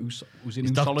 Master Us. Was an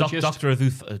Usologist. Doctor of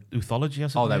Uthology or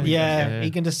something. Oh, there we go. Yeah, he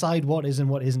can decide what is and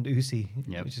what isn't Usi,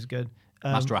 which is good.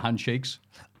 Master of Handshakes.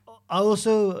 I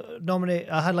also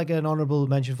I had like an honorable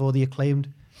mention for the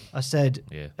Acclaimed. I said,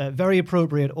 very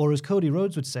appropriate, or as Cody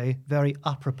Rhodes would say, very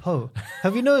apropos.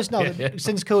 Have you noticed now that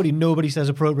since Cody, nobody says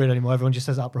appropriate anymore? Everyone just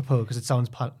says apropos because it sounds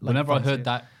like Whenever fancy.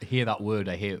 I hear that word,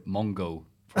 I hear Mongo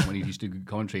from when he used to do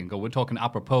commentary and go, we're talking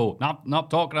apropos, not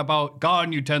talking about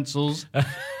garden utensils.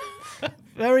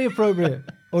 Very appropriate.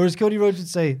 Or as Cody Rhodes would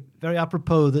say, very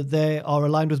apropos that they are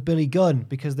aligned with Billy Gunn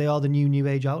because they are the new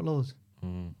Age Outlaws.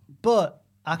 But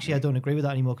actually, I don't agree with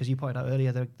that anymore because you pointed out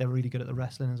earlier they're really good at the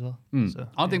wrestling as well. So,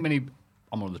 I don't think many...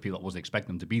 I'm one of those people that wasn't expecting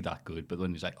them to be that good, but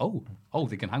then it's like, oh,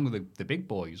 they can hang with the big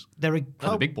boys. They're a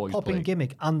the big boys popping play.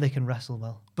 gimmick and they can wrestle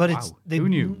well. But Who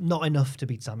knew? Not enough to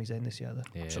beat Sami Zayn this year, though.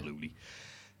 Yeah. Absolutely.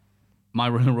 My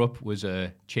runner-up was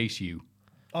Chase U.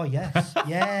 Oh, yes.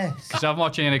 Yes. Because I'm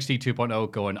watching NXT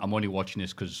 2.0 going, I'm only watching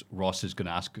this because Ross is going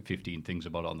to ask 15 things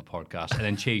about it on the podcast. And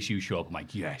then Chase U show up. I'm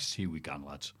like, yes, here we go,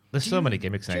 lads. There's so many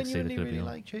gimmicks in NXT that Genuinely could really be on.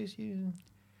 like Chase U.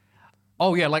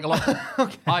 Oh, yeah, like a lot.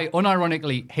 I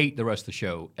unironically hate the rest of the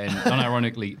show and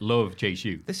unironically love Chase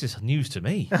U. This is news to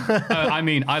me. I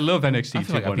mean, I love NXT I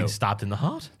feel like I've been 2.0. stabbed in the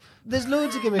heart. There's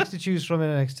loads of gimmicks to choose from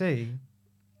in NXT.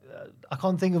 I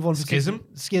can't think of one. Schism?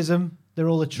 Schism. They're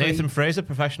all a treat. Nathan Fraser,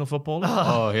 professional footballer.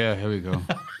 Oh, yeah, here we go.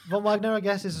 Von Wagner, I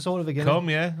guess, is a sort of a gimmick. Come,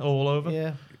 yeah, all over.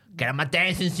 Yeah. Get on my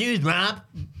dancing shoes, Rob.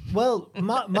 Well,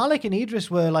 Malik and Idris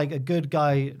were like a good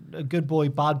guy, a good boy,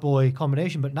 bad boy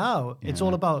combination, but now it's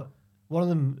all about one of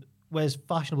them wears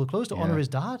fashionable clothes to honor his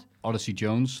dad. Odyssey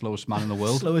Jones, slowest man in the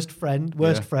world. Slowest friend,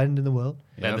 worst friend in the world.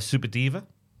 The Super Diva.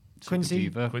 Quincy.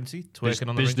 Diva. Quincy, twerking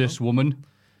on the Business ring. woman.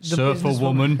 The Surfer businesswoman.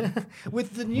 woman.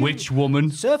 With the new Witch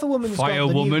woman. Surfer woman's got Fire the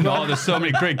new woman. brand. Oh, there's so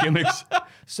many great gimmicks.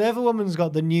 Surfer Woman's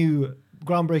got the new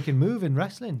groundbreaking move in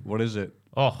wrestling. What is it?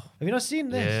 Oh, Have you not seen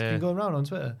this? Yeah. It's been going around on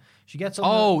Twitter. She gets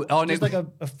on just like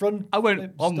a front. I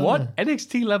went, on stunner. what?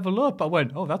 NXT Level Up. I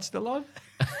went, oh, that's still on?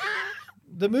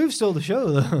 The move stole the show,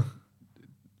 though.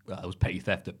 Well, it was petty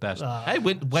theft at best. hey,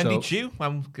 Wendy Chu.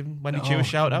 I'm giving Wendy Chu a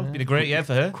shout out. Been a great year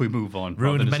for her. Can we move on?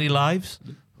 Ruined many lives.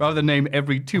 Rather than name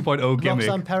every 2.0 gimmick.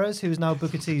 Roxanne Perez, who's now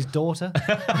Booker T's daughter.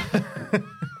 What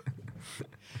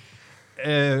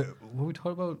are we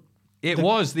talking about? It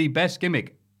was the best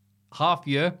gimmick. Half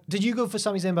year. Did you go for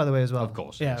Sami Zayn, by the way, as well? Of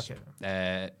course. Yeah, yes.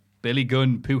 okay. Billy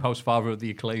Gunn, Pooh House father of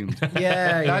the acclaimed.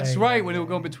 That's right, when they were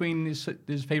going between his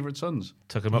favourite sons.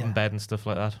 Took him up in bed and stuff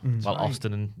like that. While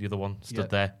Austin and the other one stood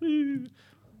there.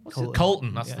 What's it?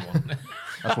 Colton, that's the one.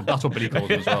 That's what Billy calls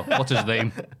him as well. What's his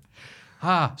name?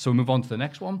 So we move on to the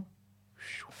next one.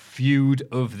 Feud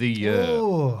of the year.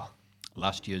 Oh.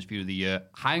 Last year's Feud of the Year.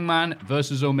 Hangman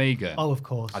versus Omega. Oh, of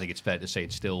course. I think it's fair to say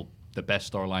it's still the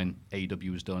best storyline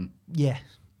AEW has done. Yeah.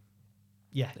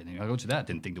 Yeah. I go to that. I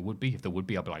didn't think there would be. If there would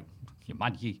be, I'd be like, you're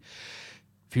mad, ye.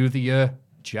 Feud of the Year,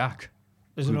 Jack.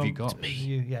 Is Who it have you on- got?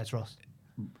 Yeah, it's Ross.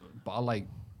 But I like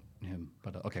him.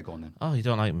 But okay, go on then. Oh, you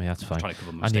don't like me? That's fine. Trying to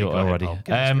cover my I knew it mistake. Go ahead, already.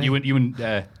 pal. You and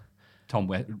Tom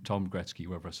Gretzky,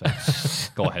 whoever I said.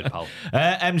 Go ahead, pal.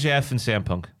 MJF and CM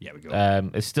Punk. Yeah, we go.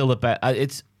 It's still the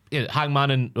best.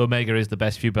 Hangman and Omega is the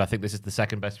best feud, but I think this is the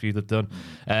second best feud they've done.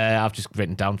 I've just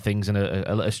written down things in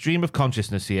a stream of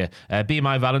consciousness here. Be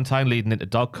My Valentine leading into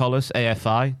Dog Collars,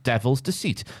 AFI, Devil's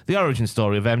Deceit. The origin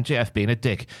story of MJF being a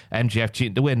dick. MJF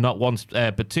cheating to win not once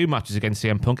but two matches against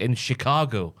CM Punk in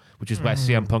Chicago, which is where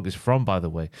CM Punk is from, by the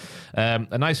way.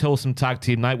 A nice wholesome tag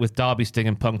team night with Darby, Sting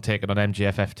and Punk taking on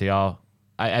MJF and FTR.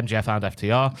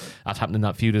 That happened in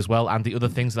that feud as well. And the other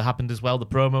things that happened as well. The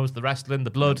promos, the wrestling, the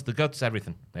blood, the guts,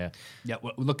 everything. Yeah,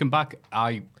 well, looking back,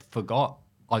 I forgot.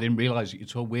 I didn't realise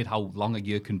it's so weird how long a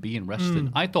year can be in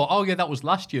wrestling. I thought, oh yeah, that was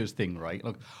last year's thing, right?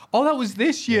 Like, oh, that was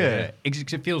this year.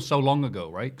 It feels so long ago,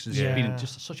 right? Because it's been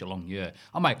just such a long year.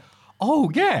 I'm like,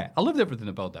 oh yeah, I loved everything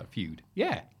about that feud.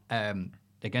 Yeah.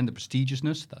 Again, the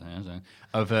prestigiousness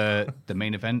of the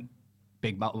main event.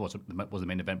 Big match was the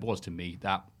main event, was to me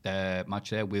that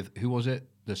match there with, who was it?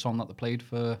 The song that they played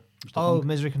for Mr. Punk?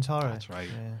 Misery Kantara. That's right.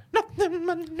 Yeah.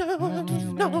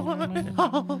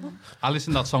 I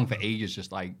listened to that song for ages,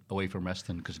 just like away from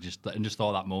wrestling, because I just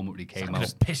thought that moment really came out.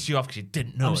 Just piss you off because you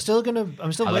didn't know I'm it. still I know waiting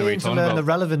what to you're learn talking the about.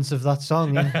 relevance of that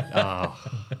song. Yeah.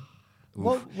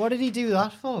 What did he do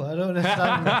that for? I don't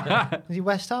understand. Is he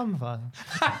West Ham fan?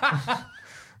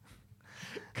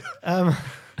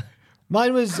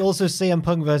 Mine was also CM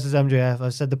Punk versus MJF. I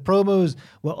said the promos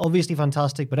were obviously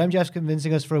fantastic, but MJF's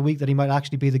convincing us for a week that he might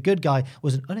actually be the good guy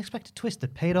was an unexpected twist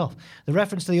that paid off. The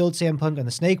reference to the old CM Punk and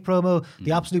the Snake promo,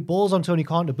 the absolute balls on Tony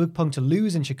Khan to book Punk to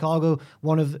lose in Chicago,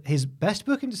 one of his best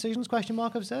booking decisions,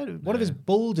 I've said. One of his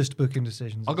boldest booking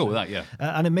decisions. I'll go with that, yeah.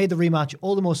 And it made the rematch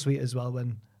all the more sweet as well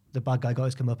when the bad guy got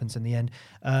his comeuppance in the end.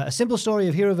 A simple story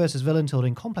of hero versus villain told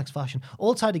in complex fashion,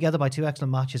 all tied together by two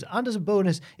excellent matches, and as a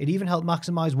bonus, it even helped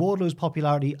maximise Wardlow's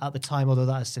popularity at the time, although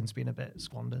that has since been a bit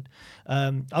squandered.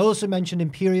 I also mentioned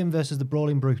Imperium versus the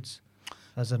Brawling Brutes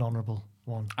as an honourable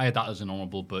one. I had that as an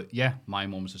honourable, but yeah, my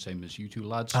one was the same as you two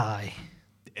lads. Aye.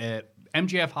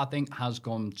 MJF, I think, has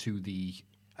gone to the,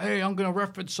 hey, I'm going to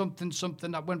reference something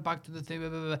that went back to the thing, blah,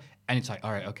 blah, blah. And it's like,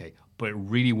 all right, okay. But it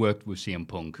really worked with CM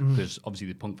Punk, because obviously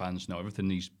the Punk fans know everything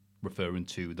he's referring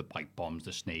to, the pipe bombs,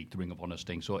 the snake, the Ring of Honor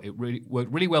Sting. So it really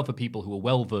worked really well for people who are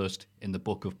well-versed in the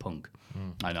book of Punk.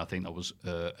 And I think that was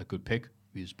a good pick.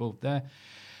 We was both there.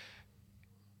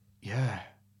 Yeah.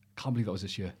 Can't believe that was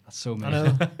this year. That's so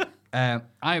many. I know.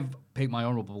 I've picked my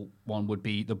honourable one would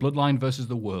be the Bloodline versus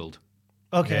the World.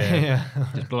 Okay, yeah.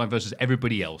 Just Bloodline versus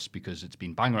everybody else, because it's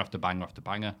been banger after banger after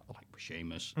banger, like with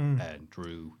Sheamus and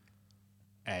Drew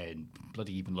and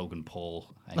bloody even Logan Paul.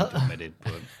 I hate to admit it,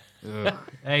 but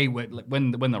hey,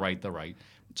 when they're right, they're right.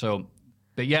 So,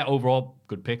 but yeah, overall,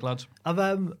 good pick, lads. I've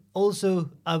been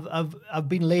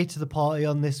late to the party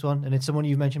on this one, and it's someone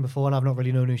you've mentioned before, and I've not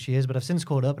really known who she is, but I've since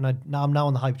caught up, and I'm now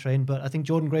on the hype train. But I think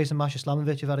Jordan Grace and Masha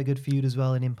Slamovich have had a good feud as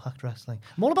well in Impact Wrestling.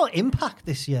 I'm all about Impact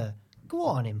this year. Go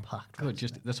on, Impact. Good,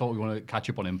 that's all we want to catch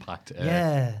up on Impact.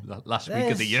 Yeah. Last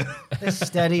week of the year. They're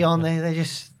steady on there. They're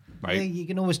just, right. You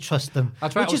can always trust them.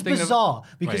 That's right, Which is bizarre,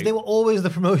 because they were always the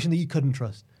promotion that you couldn't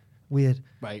trust. Weird.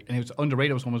 Right, and it was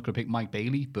underrated. I was almost going to pick Mike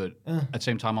Bailey, but at the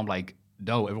same time, I'm like,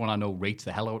 no, everyone I know rates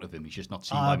the hell out of him. He's just not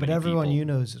seen by many but everyone people. you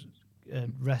know is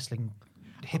wrestling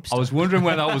hipster. I was wondering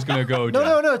where that was going to go.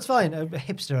 No, it's fine. A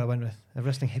hipster I went with. A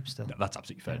wrestling hipster. No, that's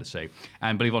absolutely fair to say.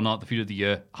 And believe it or not, the feud of the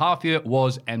year, half year,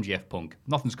 was MJF Punk.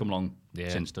 Nothing's come along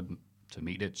since to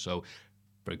meet it. So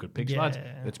Very good picks, Yeah. lads.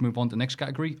 Let's move on to the next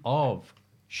category of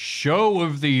Show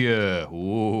of the Year.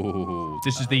 Ooh,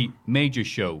 this is the major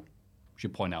show.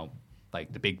 Should point out,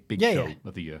 like the big show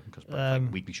of the year, because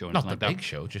like weekly show and Not stuff the like big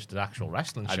show, just an actual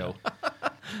wrestling I show.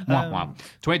 know. Wah, wah.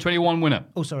 2021 winner.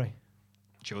 Oh, sorry.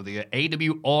 Show of the year.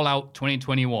 AW All Out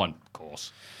 2021, of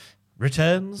course.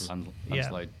 Returns.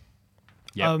 Landslide.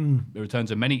 Yeah. The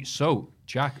returns are many. So,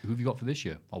 Jack, who have you got for this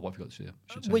year? Or what have you got this year?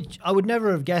 I should say. Which I would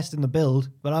never have guessed in the build,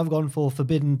 but I've gone for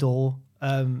Forbidden Door.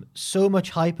 So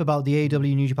much hype about the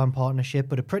AEW New Japan partnership,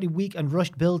 but a pretty weak and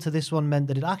rushed build to this one meant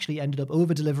that it actually ended up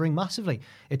over-delivering massively.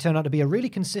 It turned out to be a really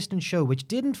consistent show, which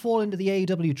didn't fall into the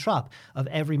AEW trap of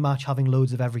every match having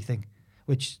loads of everything,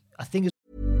 which I think is...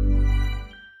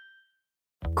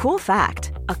 Cool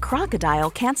fact, a crocodile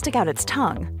can't stick out its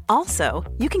tongue. Also,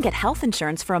 you can get health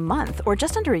insurance for a month or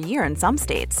just under a year in some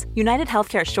states. United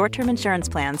Healthcare short-term insurance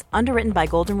plans, underwritten by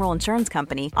Golden Rule Insurance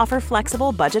Company, offer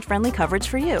flexible, budget-friendly coverage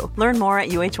for you. Learn more at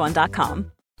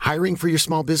uh1.com. Hiring for your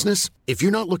small business? If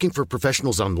you're not looking for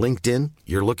professionals on LinkedIn,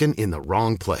 you're looking in the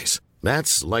wrong place.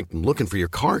 That's like looking for your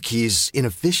car keys in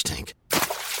a fish tank.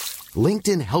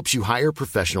 LinkedIn helps you hire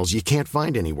professionals you can't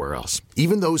find anywhere else,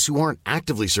 even those who aren't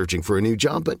actively searching for a new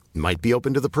job but might be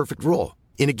open to the perfect role.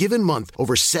 In a given month,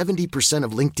 over 70%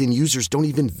 of LinkedIn users don't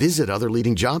even visit other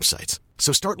leading job sites.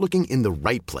 So start looking in the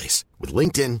right place. With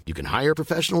LinkedIn, you can hire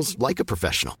professionals like a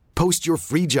professional. Post your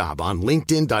free job on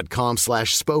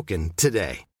linkedin.com/spoken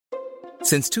today.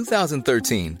 Since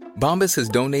 2013, Bombas has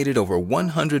donated over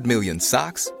 100 million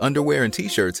socks, underwear, and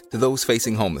T-shirts to those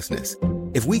facing homelessness.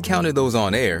 If we counted those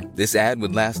on air, this ad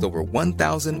would last over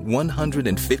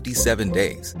 1,157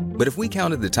 days. But if we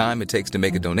counted the time it takes to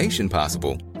make a donation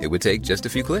possible, it would take just a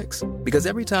few clicks. Because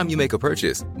every time you make a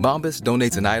purchase, Bombas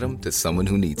donates an item to someone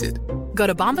who needs it. Go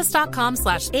to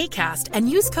bombas.com/ACAST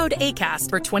and use code ACAST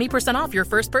for 20% off your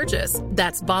first purchase.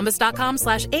 That's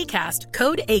bombas.com/ACAST,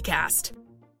 code ACAST.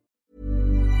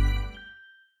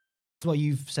 It's what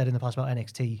you've said in the past about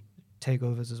NXT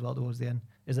takeovers as well towards the end,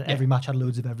 is that every match had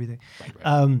loads of everything.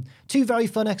 Right. Two very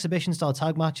fun exhibition-style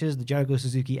tag matches, the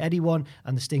Jericho-Suzuki-Eddie one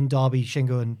and the Sting, Darby,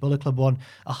 Shingo and Bullet Club one.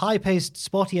 A high-paced,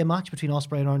 sportier match between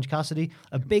Ospreay and Orange Cassidy.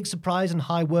 A big surprise and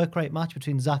high work rate match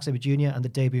between Zack Sabre Jr. and the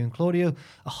debut and Claudio.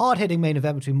 A hard-hitting main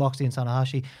event between Moxley and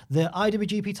Tanahashi. The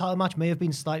IWGP title match may have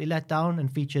been slightly let down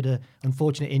and featured an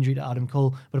unfortunate injury to Adam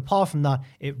Cole, but apart from that,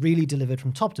 it really delivered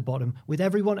from top to bottom with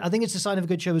everyone. I think it's a sign of a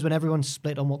good show is when everyone's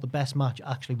split on what the best match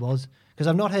actually was. Because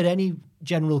I've not heard any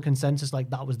general consensus like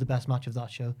that was the best match of that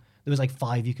show. There was like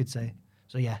 5 you could say.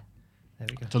 So yeah, there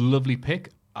we go. It's a lovely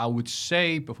pick. I would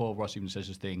say, before Ross even says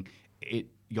his thing,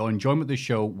 your enjoyment of the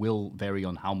show will vary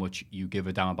on how much you give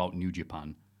a damn about New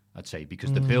Japan, I'd say,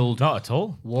 because the build Not at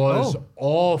all. was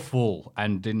awful,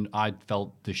 and I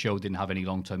felt the show didn't have any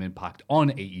long-term impact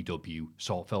on AEW,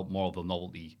 so it felt more of a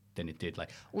novelty than it did. Like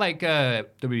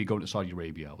WWE going to Saudi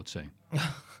Arabia, I would say.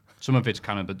 Some of it's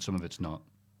canon, but some of it's not.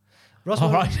 Ross,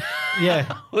 All right. Yeah.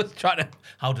 I was trying to.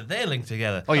 How did they link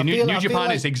together? Oh, yeah, New feel Japan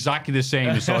like- is exactly the same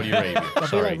as Saudi Arabia. I feel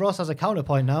Sorry. like Ross has a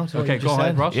counterpoint now. To what Okay, you go just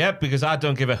ahead, said. Ross. Yeah, because I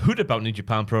don't give a hoot about New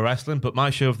Japan Pro Wrestling, but my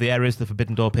show of the year is the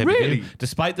Forbidden Door pay-per-view. Really?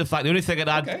 Despite the fact, the only thing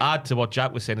I'd add to what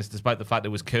Jack was saying is despite the fact it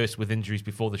was cursed with injuries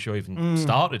before the show even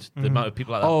started. The amount of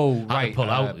people like that had to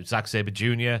pull out. Zack Sabre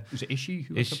Jr. Was it Ishii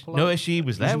who had to pull No, out? Ishii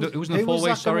was there. It was in the Who was four-way, that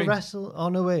going sorry. to wrestle? Oh,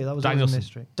 no, wait. That was always a Danielson.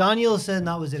 mystery. Danielson,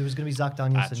 that was it. It was going to be Zach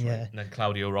Danielson, That's yeah. right. And then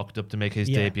Claudio rocked up to make his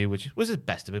Yeah. debut, which was the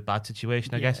best of a bad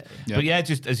situation, I guess. Yeah. But yeah,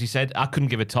 just as you said, I couldn't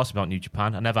give a toss about New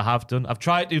Japan. I never have done. I've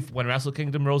tried to, when Wrestle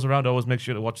Kingdom rolls around, I always make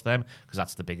sure to watch them because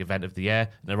that's the big event of the year.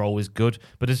 And they're always good.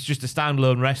 But it's just a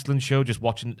standalone wrestling show, just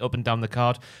watching up and down the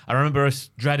card. I remember us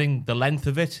dreading the length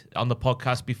of it on the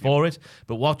podcast before it,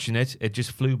 but watching it, it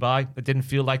just flew by. It didn't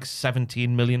feel like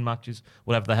 17 million matches,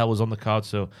 whatever the hell was on the card.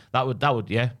 So that would,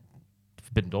 yeah,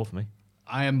 Forbidden Door for me.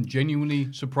 I am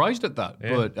genuinely surprised at that.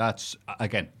 Yeah. But that's,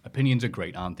 again, opinions are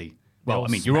great, aren't they? Well, all I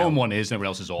mean, your smell. own one is, and everyone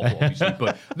else is awful, obviously.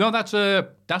 But no, that's a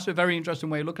very interesting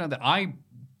way of looking at it. I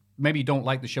maybe don't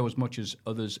like the show as much as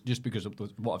others just because of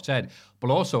what I've said. But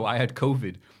also, I had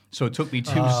COVID, so it took me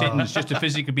 2 sittings just to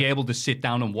physically be able to sit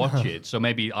down and watch it. So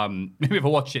maybe if I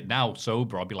watched it now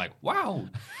sober, I'd be like, wow.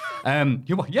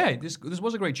 This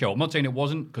was a great show. I'm not saying it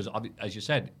wasn't, because as you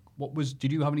said,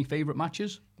 did you have any favourite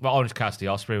matches? Well, Orange Cassidy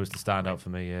Ospreay was the standout for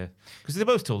me, yeah. Because they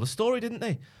both told a story, didn't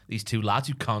they? These two lads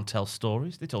who can't tell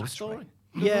stories, they told a story. right.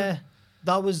 Yeah,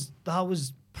 that was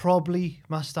probably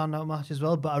my standout match as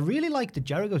well. But I really liked the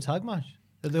Jericho tag match,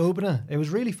 the opener. It was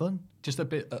really fun. Just a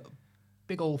bit,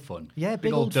 big old fun. Yeah,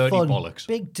 big old dirty fun. bollocks.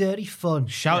 Big dirty fun.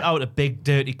 Shout out to Big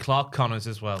Dirty Clark Connors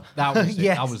as well. That was it.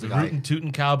 Yes. That was the The guy. rootin'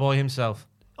 tootin' cowboy himself.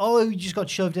 Oh, he just got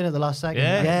shoved in at the last second.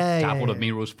 Yeah. yeah. That one of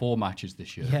Miro's 4 matches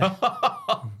this year. Yeah.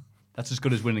 That's as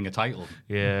good as winning a title.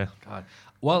 Yeah. God.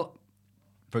 Well,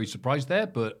 very surprised there,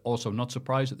 but also not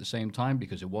surprised at the same time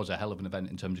because it was a hell of an event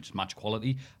in terms of just match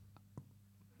quality.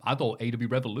 I thought AW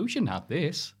Revolution had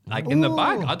this in the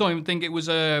bag. I don't even think it was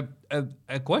a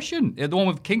question. The one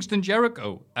with Kingston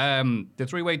Jericho, the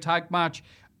three-way tag match.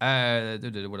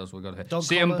 What else we got here?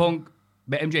 CM Punk,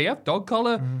 MJF, Dog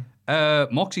Collar,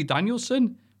 Moxie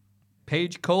Danielson,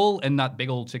 Paige Cole, and that big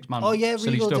old 6-man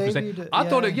silly Regal stuff. debuted, I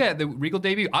thought, the Regal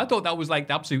debut. I thought that was like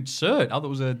the absolute cert. I thought it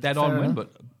was a dead-on win,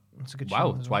 but that's a good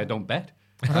wow, that's why I don't bet.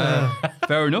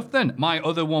 Fair enough then. My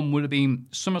other one would have been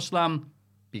SummerSlam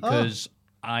because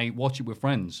I watch it with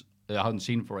friends that I hadn't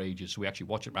seen for ages, so we actually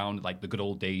watch it around like the good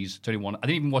old days. 21. I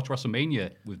didn't even watch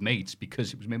WrestleMania with mates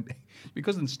because it was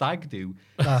because in Stag do.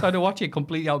 So I had to watch it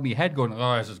completely out of my head, going,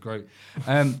 "Oh, this is great."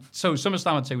 So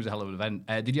SummerSlam, I'd say, was a hell of an event.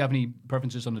 Did you have any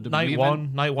preferences on the WWE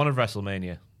event? Night one of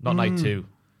WrestleMania, not night two.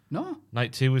 No,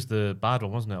 night two was the bad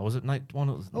one, wasn't it? Or was it night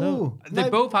one? No, they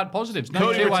both had positives.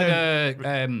 Night two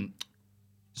had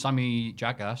Sammy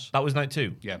Jackass. That was night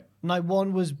two. Yeah. Night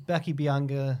one was Becky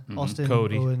Bianca, Austin,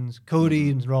 Cody. Owens, Cody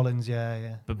and Rollins.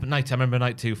 Yeah. But I remember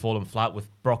night two falling flat with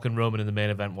Brock and Roman in the main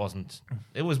event. Wasn't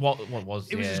it? Was what was.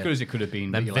 It was as good as it could have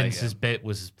been. Then Vince's bit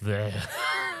was there.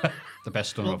 The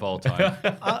best stunner of all time.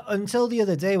 Until the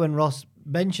other day when Ross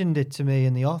mentioned it to me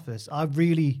in the office, I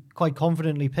really quite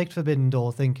confidently picked Forbidden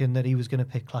Door, thinking that he was going to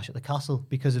pick Clash at the Castle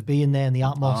because of being there and the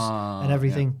atmos and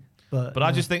everything. Yeah. But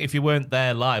I just think if you weren't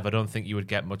there live, I don't think you would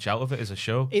get much out of it as a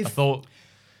show. I thought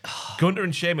Gunter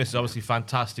and Sheamus is obviously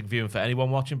fantastic viewing for anyone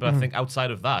watching, but I think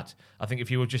outside of that, I think if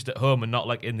you were just at home and not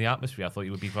like in the atmosphere, I thought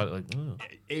you would be quite like. Oh.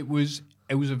 It was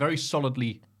a very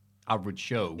solidly average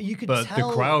show. You could but tell,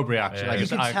 the crowd reaction. You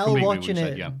could tell watching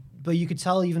it. But you could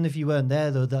tell even if you weren't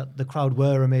there though that the crowd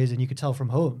were amazing. You could tell from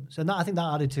home. So I think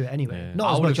that added to it anyway. Yeah.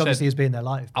 Not as much obviously as being there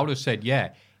live. I would have said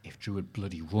if Drew had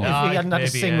bloody won. If he hadn't had to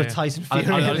sing with Tyson Fury.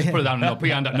 I'll just put it down.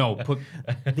 Put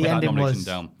the ending was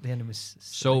down. The ending was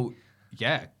so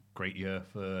great year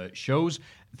for shows.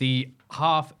 The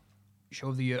half show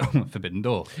of the year, Forbidden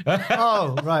Door.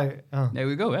 Oh, right. Oh. There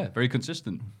we go. Yeah, very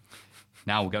consistent.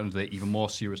 Now we're getting to the even more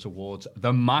serious awards.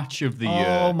 The match of the year.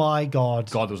 Oh my God.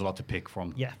 God, there was a lot to pick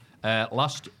from. Yeah.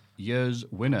 Last year's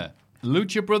winner,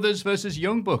 Lucha Brothers versus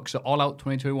Young Bucks at All Out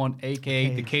 2021,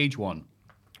 aka the Cage one.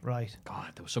 Right.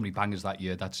 God, there were so many bangers that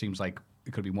year. That seems like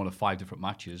it could be one of 5 different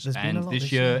matches. There's been a lot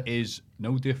this year is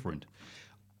no different.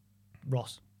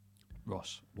 Ross,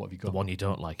 what have you got? The one you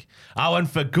don't like. I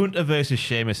went for Gunter versus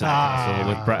Sheamus at the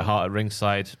Castle with Bret Hart at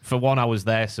ringside. For one, I was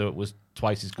there, so it was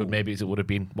twice as good maybe as it would have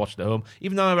been watched at home.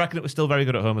 Even though I reckon it was still very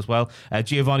good at home as well.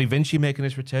 Giovanni Vinci making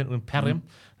his return to Imperium,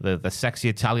 the sexy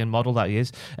Italian model that he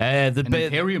is.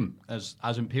 Imperium, as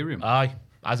Imperium. Aye.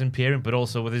 As Imperium, but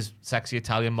also with his sexy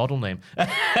Italian model name.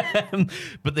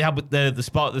 But they had the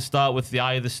spot at the start with the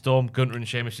Eye of the Storm. Gunter and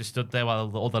Sheamus just stood there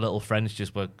while all their little friends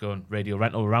just were going radio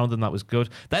rental around them. That was good.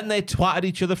 Then they twatted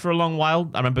each other for a long while.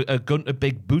 I remember Gunter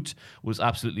Big Boot was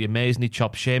absolutely amazing. He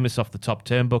chopped Sheamus off the top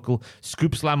turnbuckle.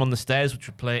 Scoop slam on the stairs, which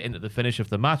would play into the finish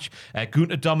of the match.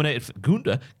 Gunter dominated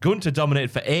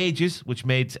for ages, which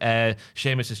made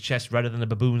Sheamus's chest redder than a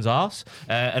baboon's arse,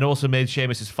 and also made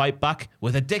Sheamus's fight back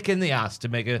with a dick in the ass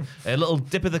to make a little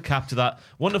dip of the cap to that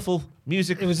wonderful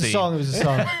music. It was a song.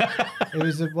 It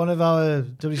was one of our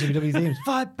WCW themes.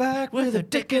 Fight back with a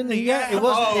dick in the ass. It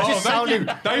was. It just sounded.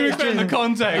 That you explain the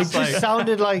context. It just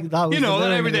sounded like that was.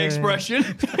 That everyday expression.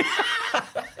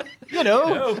 Fight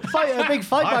a big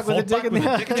fight back with a dick in the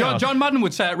ass. John Madden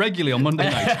would say it regularly on Monday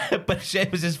night. But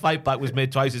Sheamus's fight back was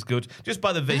made twice as good just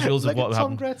by the visuals of what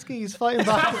happened. Tom Gretzky's fighting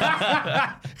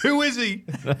back. Who is he?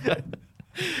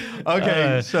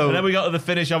 Okay, so and then we got to the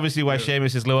finish, obviously, where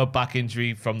Sheamus's lower back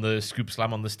injury from the scoop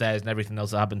slam on the stairs and everything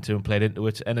else that happened to him played into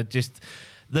it, and it just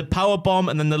the power bomb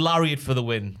and then the lariat for the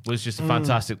win was just a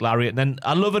fantastic lariat. And then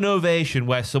I love an ovation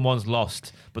where someone's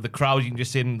lost, but the crowd you can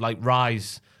just see him like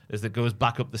rise as it goes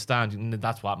back up the stand, and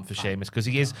that's what happened for Sheamus because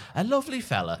he is a lovely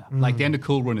fella, like the end of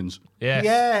Cool Runnings.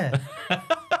 Yeah.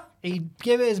 He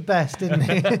gave it his best, didn't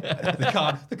he?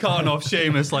 the carton off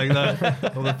Sheamus like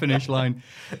that on the finish line.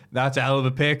 That's a hell of a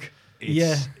pick.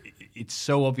 It's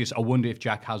so obvious. I wonder if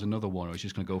Jack has another one or he's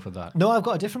just going to go for that. No, I've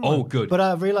got a different one. Oh, good. But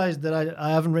I've realised that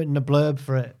I haven't written a blurb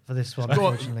for this one,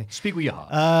 unfortunately. Speak with your heart.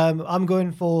 I'm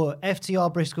going for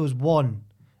FTR Briscoe's 1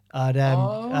 at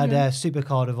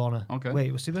Supercard of Honor. Okay.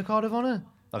 Wait, was Supercard of Honor?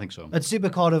 I think so. At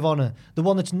Supercard of Honor, the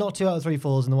one that's not 2 out of 3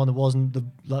 falls and the one that wasn't,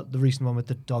 the recent one with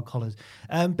the dog collars.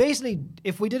 Basically,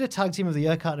 if we did a Tag Team of the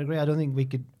Year category, I don't think we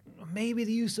could, maybe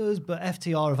the Usos, but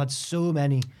FTR have had so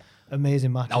many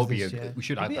amazing matches That would be this year. we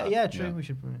should add that. Yeah, true. We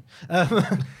should.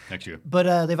 Next year.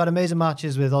 But they've had amazing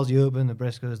matches with Aussie Open, the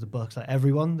Briscoes, the Bucks, like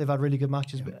everyone. They've had really good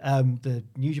matches. The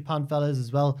New Japan fellas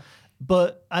as well.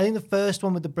 But I think the first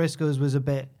one with the Briscoes was a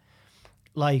bit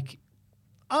like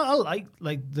I like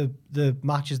the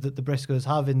matches that the Briscoes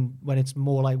have in when it's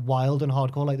more like wild and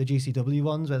hardcore, like the GCW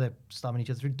ones where they're slamming each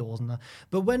other through doors and that.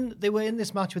 But when they were in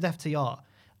this match with FTR,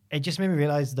 it just made me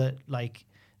realize that like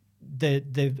the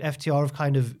FTR have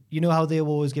kind of, you know how they were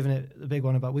always giving it the big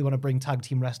one about we want to bring tag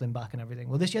team wrestling back and everything.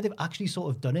 Well, this year they've actually sort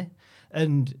of done it,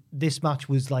 and this match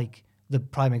was like the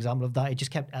prime example of that. It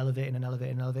just kept elevating and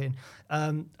elevating and elevating.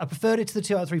 I preferred it to the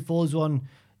 2 out of 3 falls one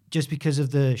just because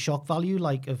of the shock value,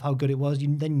 like of how good it was.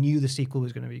 You then knew the sequel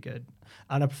was going to be good.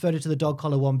 And I preferred it to the dog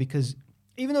collar one because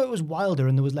even though it was wilder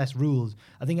and there was less rules,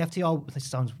 I think FTR, this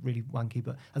sounds really wanky,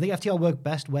 but I think FTR work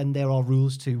best when there are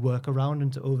rules to work around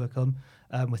and to overcome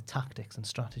with tactics and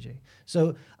strategy.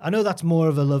 So I know that's more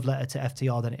of a love letter to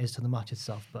FTR than it is to the match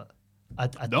itself, but I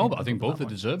think both have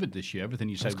deserved it this year. Everything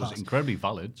you said was incredibly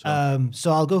valid.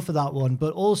 So I'll go for that one.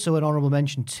 But also an honourable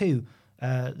mention too,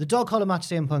 the dog collar match,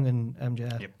 CM Punk and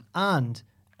MJF, and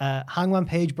Hangman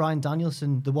Page, Bryan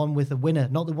Danielson, the one with the winner,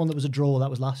 not the one that was a draw, that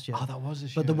was last year. Oh, that was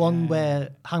this year. But the one where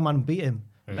Hangman beat him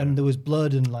and there was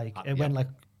blood and like it went like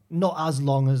not as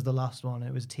long as the last one.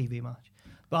 It was a TV match.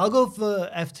 But I'll go for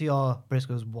FTR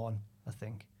Briscoes 1, I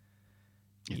think.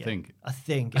 You think? I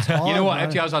think. It's hard, you know what? man.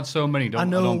 FTR's had so many. I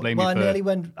don't blame you for... I nearly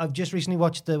went... I've just recently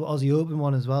watched the Aussie Open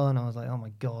one as well, and I was like, oh my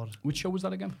God. Which show was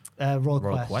that again? Royal Royal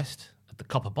Quest. Quest at the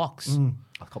Copper Box.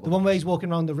 The one where he's walking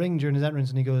around the ring during his entrance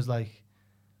and he goes like,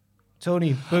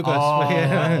 Tony, book us.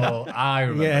 I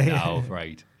remember now.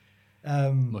 Right.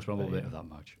 Must remember a bit of that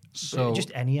match. So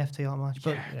just any FTR match.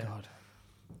 But, God.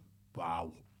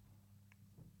 Wow.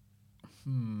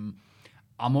 I'm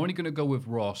only going to go with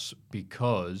Ross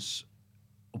because,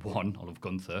 one, I love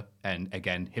Gunther, and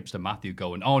again, hipster Matthew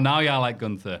going, oh, now I like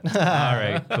Gunther. All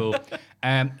right, cool.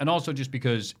 And also just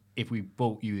because if we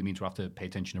vote you, it means we have to pay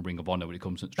attention to Ring of Honor when it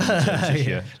comes to streaming service this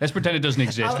year. Let's pretend it doesn't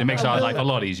exist. It makes our life a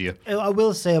lot easier. I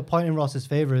will say a point in Ross's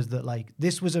favour is that like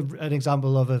this was an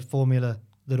example of a formula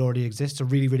that already exists, a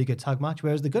really, really good tag match,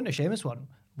 whereas the Gunter Sheamus one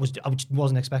I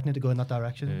wasn't expecting it to go in that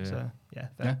direction. So,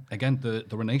 fair. Again, the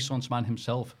Renaissance man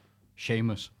himself,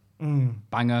 Sheamus.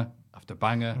 Banger after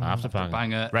banger after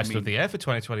banger. Rest of the year for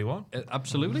 2021.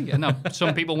 Absolutely. And now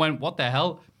some people went, what the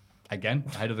hell? Again,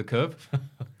 ahead of the curve.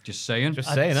 Just saying.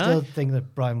 Just saying, I still think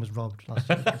that Brian was robbed last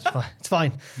year. It's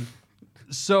fine.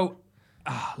 So,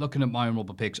 looking at my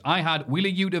honorable picks, I had Wheeler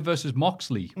Yuta versus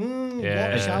Moxley.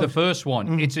 The first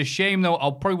one. It's a shame, though. I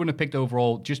probably wouldn't have picked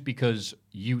overall just because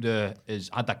Yuta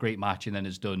has had that great match and then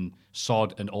has done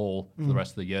sod and all for the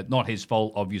rest of the year. Not his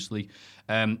fault, obviously.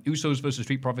 Usos versus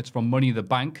Street Profits from Money in the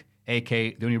Bank,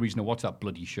 a.k.a. the only reason I watched that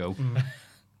bloody show.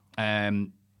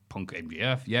 Punk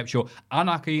MJF, yeah, sure.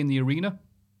 Anarchy in the Arena.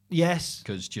 Yes.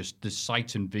 Because just the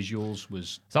sights and visuals was...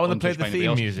 Is that when they played the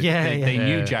theme music? They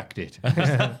new jacked it,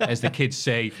 as the kids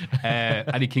say.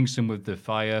 Eddie Kingston with the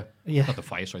fire. Yeah. Not the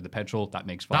fire, sorry, the petrol. That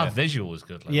makes fire. That visual was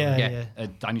good. Like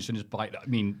Danielson is... I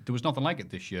mean, there was nothing like it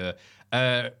this year.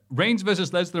 Reigns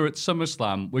versus Lesnar at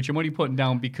SummerSlam, which I'm only putting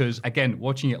down because, again,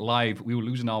 watching it live, we were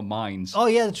losing our minds. Oh,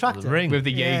 yeah, the tractor. With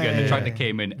the Jaeger and the tractor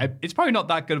came in. It's probably not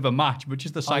that good of a match, but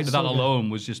just the sight of that alone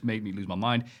was just made me lose my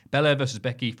mind. Belair versus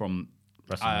Becky from...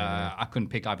 I couldn't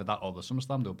pick either that or the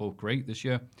SummerSlam. They were both great this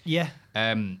year. Yeah.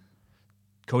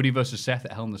 Cody versus Seth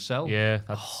at Hell in a Cell. Yeah.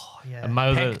 And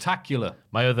spectacular.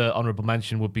 My other honourable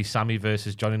mention would be Sammy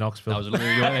versus Johnny Knoxville. That was a little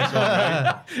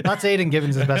right? That's Aiden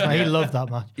Gibbons' best man. He loved that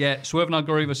match. Yeah, Swerve and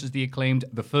Glory versus The Acclaimed,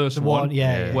 the first one.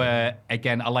 Where,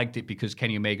 again, I liked it because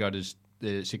Kenny Omega had his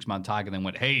 6-man tag and then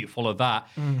went, hey, follow that.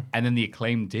 And then The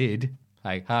Acclaimed did.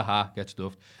 Like, get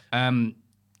stuffed.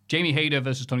 Jamie Hayter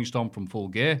versus Tony Storm from Full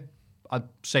Gear. I'd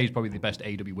say it's probably the best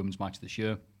AEW women's match this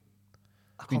year.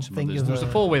 There was a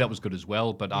 4-way that was good as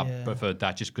well, but I preferred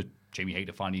that just because Jamie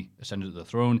Hayter finally ascended to the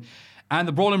throne. And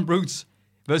the Brawling Brutes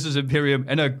versus Imperium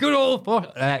in a good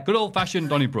old-fashioned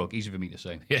Donnybrook. Easy for me to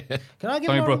say. Yeah. Can I give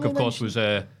Donnybrook, of course, was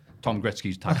Tom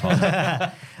Gretzky's tag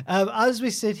partner. As we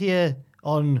sit here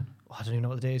on... I don't even know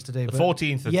what the date is today. The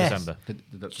 14th of December.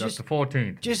 That's the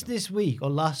 14th. Just this week, or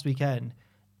last weekend,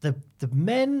 the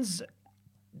men's...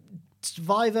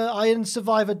 Iron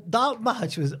Survivor, that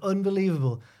match was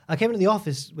unbelievable. I came into the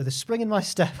office with a spring in my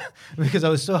step because I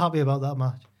was so happy about that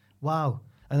match. Wow.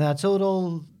 And then I told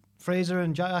all Fraser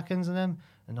and Jack Atkins and them,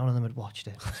 and none of them had watched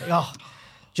it. Like,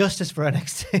 justice for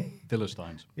NXT.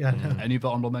 Philistines. Yeah. Any other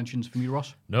honorable mentions from you,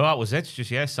 Ross? No, that was it.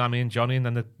 Just, Sammy and Johnny, and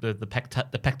then the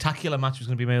spectacular match was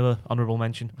going to be my other honourable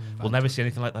mention. We'll never see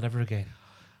anything like that ever again.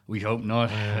 We hope not.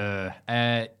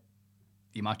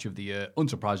 the match of the year,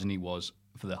 unsurprisingly, was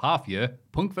for the half year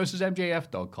Punk versus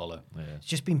MJF dog collar. It's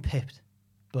just been pipped,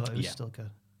 but it was still good.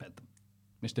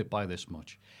 Missed it by this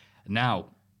much. Now,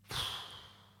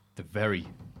 the very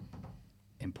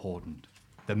important,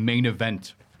 the main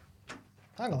event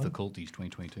Hang of on. the Culties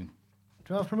 2022. Do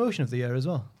you have promotion of the year as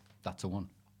well? That's the one.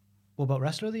 What about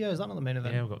Wrestler of the Year? Is that not the main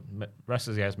event? Yeah, we've got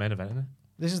Wrestlers Year's main event, isn't it?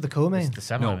 This is the co-main. It's the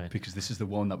semi-main. No, because this is the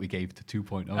one that we gave to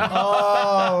 2.0.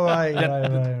 Oh,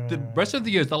 right. The rest of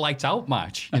the year is the lights out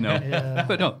match, you know.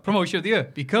 But no, promotion of the year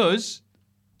because,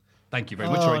 thank you very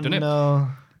much, already done no.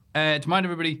 it. To remind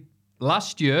everybody,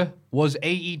 last year was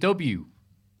AEW.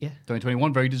 Yeah.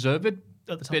 2021, very deserved. At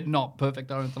the top. Bit not perfect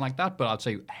or anything like that, but I'd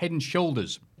say head and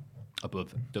shoulders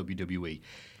above WWE.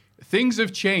 Things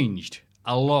have changed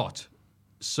a lot.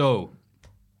 So,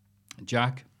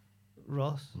 Jack.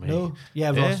 Ross? Me. No? Yeah,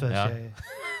 Ross first. Yeah. Yeah.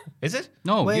 Is it?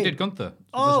 No, Wait. you did Gunther.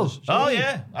 Oh,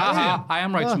 yeah. I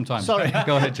am right sometimes. sorry.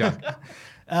 Go ahead, Jack.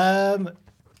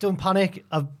 Don't panic.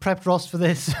 I've prepped Ross for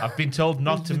this. I've been told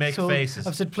not to make faces.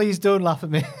 I've said, please don't laugh at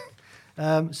me.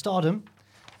 Stardom.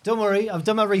 Don't worry, I've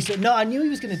done my research. No, I knew he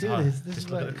was going to do this. This is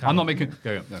what, I'm not making...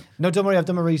 No. no, don't worry, I've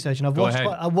done my research. And Go ahead.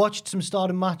 I watched some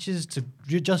Stardom matches to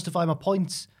justify my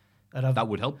points. And That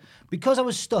would help. Because I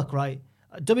was stuck, right?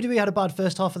 WWE had a bad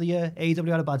first half of the year.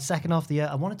 AEW had a bad second half of the year.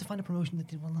 I wanted to find a promotion that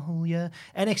did well the whole year.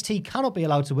 NXT cannot be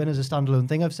allowed to win as a standalone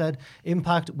thing, I've said.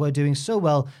 Impact were doing so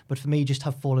well, but for me, just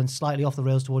have fallen slightly off the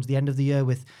rails towards the end of the year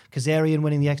with Kazarian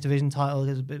winning the X Division title.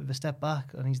 There's a bit of a step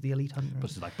back, and he's the elite hunter. But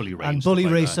it's like Bully Ray. And Bully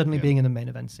Ray suddenly being in the main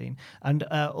event scene. And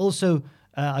also,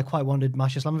 I quite wanted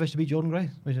Masha Slamovich to beat Jordan Gray,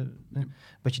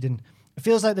 but she didn't. It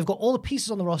feels like they've got all the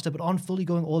pieces on the roster, but aren't fully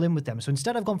going all in with them. So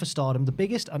instead, I've gone for Stardom, the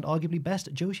biggest and arguably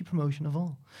best Joshi promotion of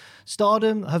all.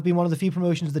 Stardom have been one of the few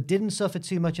promotions that didn't suffer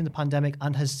too much in the pandemic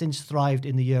and has since thrived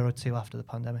in the year or two after the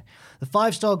pandemic. The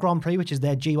 5-star Grand Prix, which is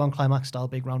their G1 Climax style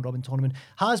big round robin tournament,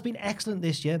 has been excellent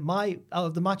this year. Out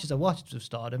of the matches I watched of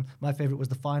Stardom, my favourite was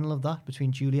the final of that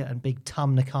between Julia and Big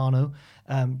Tam Nakano.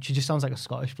 She just sounds like a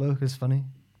Scottish bloke. It's funny.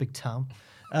 Big Tam.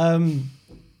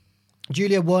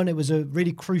 Julia won. It was a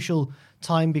really crucial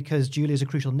time because Julia is a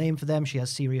crucial name for them. She has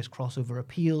serious crossover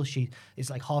appeal. She is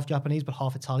like half Japanese but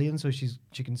half Italian, so she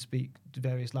can speak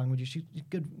various languages. She's a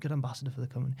good ambassador for the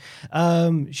company.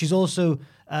 She's also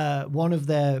one of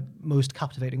their most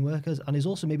captivating workers and is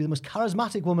also maybe the most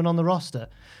charismatic woman on the roster.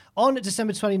 On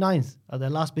December 29th, at their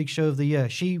last big show of the year,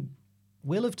 she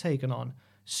will have taken on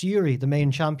Syuri, the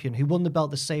main champion, who won the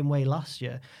belt the same way last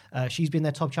year. She's been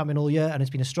their top champion all year, and it's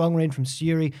been a strong reign from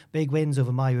Syuri. Big wins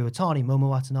over Mayu Iwatani, Momo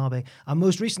Watanabe, and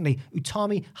most recently,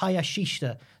 Utami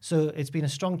Hayashishita. So it's been a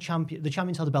strong champion. The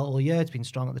champion's held the belt all year. It's been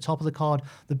strong at the top of the card.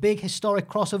 The big historic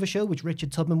crossover show, which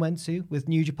Richard Tubman went to with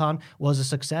New Japan, was a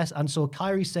success, and saw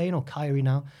Kairi Sane, or Kairi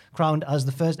now, crowned as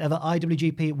the first ever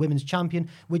IWGP Women's Champion,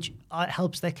 which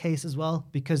helps their case as well,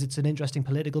 because it's an interesting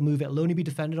political move. It'll only be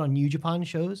defended on New Japan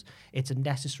shows. It's a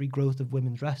necessary growth of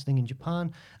women's wrestling in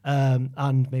Japan,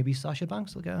 and maybe Sasha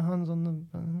Banks will get her hands on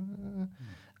them.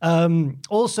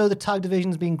 Also, the tag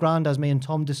division's been grand, as me and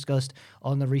Tom discussed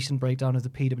on the recent breakdown of the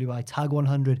PWI Tag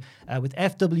 100, with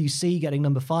FWC getting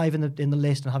number 5 in the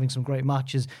list and having some great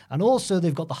matches. And also,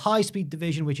 they've got the high-speed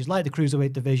division, which is like the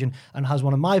cruiserweight division, and has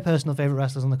one of my personal favourite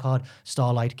wrestlers on the card,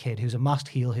 Starlight Kid, who's a masked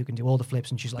heel who can do all the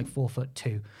flips, and she's like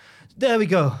 4'2". There we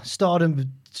go.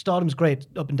 Stardom's great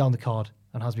up and down the card,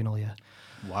 and has been all year.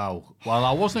 Wow. Well,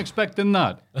 I wasn't expecting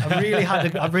that. I really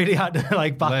had to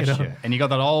like back Bless it up. you. And you got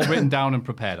that all written down and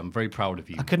prepared. I'm very proud of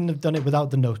you. I couldn't have done it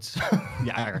without the notes.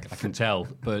 Yeah, I can tell.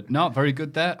 But no, very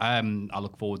good there. I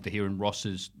look forward to hearing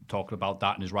Ross's talking about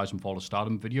that in his Rise and Fall of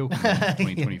Stardom video in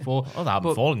 2024. Oh, they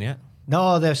haven't fallen yet.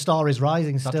 No, their star is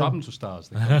rising That's still. what happens with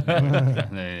stars.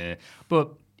 Yeah.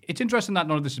 But it's interesting that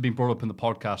none of this has been brought up in the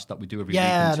podcast that we do every week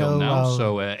until now. well.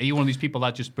 So are you one of these people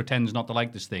that just pretends not to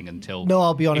like this thing until No,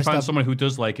 I'll be honest, you find I've- someone who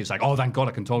does like it, it's like, oh, thank God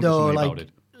I can talk to somebody about it.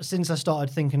 Since I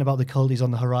started thinking about the culties on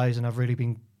the horizon, I've really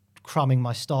been cramming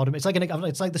my Stardom. It's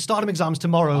like the Stardom exams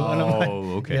tomorrow. And I'm like,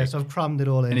 okay. Yeah, so I've crammed it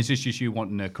all in. And is this just you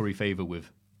wanting to curry favour with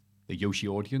the Yoshi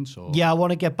audience? Or? Yeah, I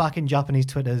want to get back in Japanese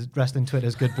wrestling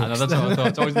Twitter's good I know, books. that's what I thought.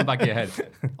 It's always in the back of your head.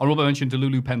 Honorable mention to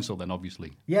Lulu Pencil then,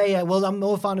 obviously. Yeah. Well, I'm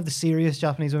more a fan of the serious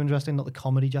Japanese women's wrestling, not the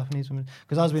comedy Japanese women.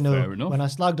 Because as we know, Fair enough. when I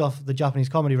slagged off the Japanese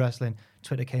comedy wrestling,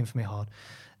 Twitter came for me hard.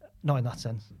 Not in that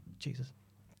sense. Jesus.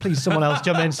 Please, someone else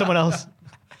jump in. Someone else.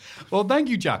 Well, thank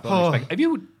you, Jack. Have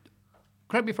you,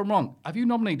 correct me if I'm wrong, have you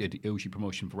nominated Yoshi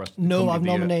Promotion for wrestling? No, I've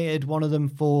nominated one of them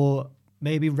for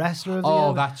maybe Wrestler of the Year.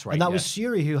 Oh, that's right, And that yeah. was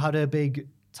Syuri, who had a big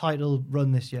title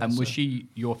run this year. And was she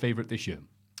your favourite this year?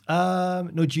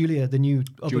 No, Julia, the new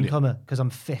up-and-comer, because I'm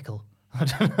fickle.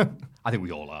 I think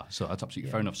we all are. So that's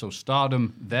absolutely fair enough. So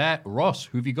Stardom there. Ross,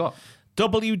 who have you got?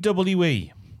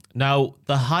 WWE. Now,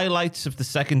 the highlights of the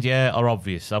second year are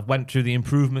obvious. I've went through the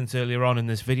improvements earlier on in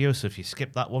this video, so if you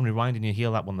skip that one, rewind and you hear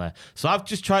that one there. So I've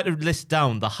just tried to list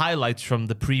down the highlights from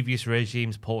the previous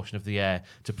regime's portion of the year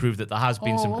to prove that there has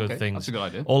been some good things. That's a good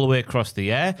idea. All the way across the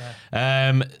year.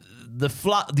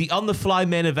 The on-the-fly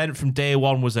main event from day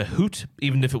one was a hoot,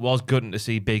 even if it was gutting to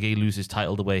see Big E lose his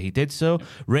title the way he did so.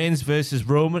 Reigns versus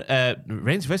Roman.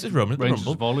 Reigns versus Roman at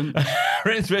the Rumble.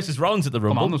 Reigns versus Rollins at the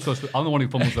Rumble. I'm the one who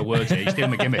fumbles the words here. You steal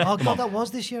my gimmick. Oh, God, that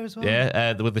was this year as well.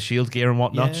 Yeah, with the Shield gear and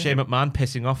whatnot. Shane McMahon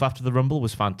pissing off after the Rumble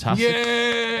was fantastic.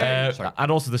 Yeah.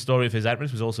 And also the story of his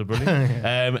entrance was also brilliant.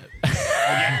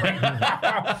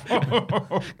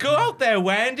 Go out there,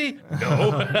 Wendy.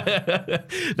 No.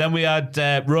 Then we had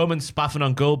Roman spaffing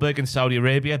on Goldberg in Saudi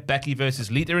Arabia. Becky versus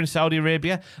Lita in Saudi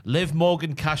Arabia. Liv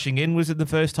Morgan cashing in was in the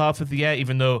first half of the year,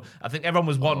 even though I think everyone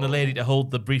was wanting the lady to hold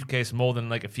the briefcase more than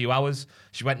like a few hours.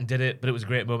 She went and did it, but it was a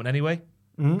great moment anyway.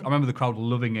 I remember the crowd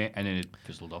loving it, and then it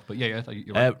fizzled off. But yeah,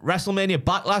 you're right. WrestleMania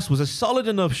Backlash was a solid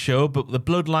enough show, but the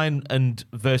Bloodline and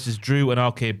versus Drew and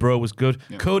RK Bro was good.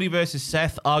 Yeah. Cody versus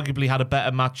Seth arguably had a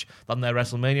better match than their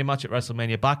WrestleMania match at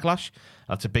WrestleMania Backlash.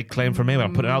 That's a big claim from me when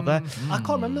I put it out there. I can't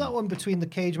remember that one between the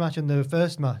cage match and the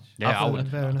first match. Yeah,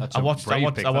 I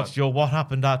watched your What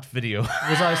Happened At video. Was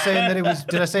I saying that it was?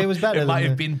 Did I say it was better? It might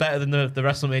have been better than the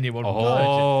WrestleMania one.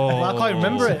 Well, I can't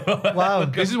remember it. Wow.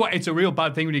 This is what it's a real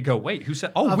bad thing when you go, wait, who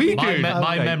said? Oh, we do.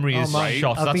 My memory is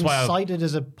shot. I've That's been why cited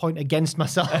as a point against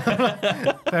myself.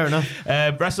 Fair enough.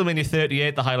 WrestleMania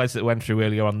 38, the highlights that went through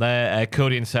earlier on there.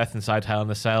 Cody and Seth inside Hell in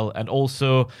a Cell, and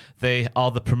also they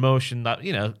are the promotion that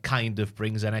kind of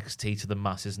brings NXT to the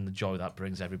masses and the joy that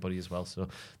brings everybody as well. So,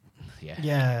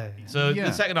 yeah. So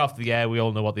the second half of the year, we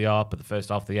all know what they are, but the first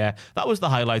half of the year, that was the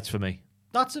highlights for me.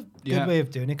 That's a good way of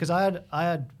doing it, because I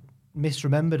had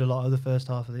misremembered a lot of the first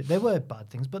half of it. There were bad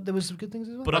things, but there was some good things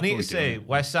as well. But I need to say,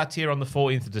 we're sat here on the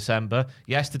 14th of December.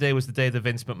 Yesterday was the day the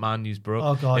Vince McMahon news broke.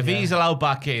 Oh, God, if he's allowed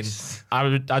back in,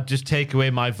 I'd just take away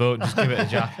my vote and just give it to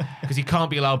Jack, because he can't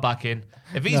be allowed back in.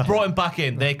 If he's brought him back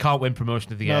in, they can't win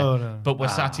promotion of the year. No. But we're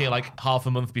sat here like half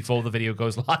a month before the video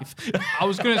goes live. I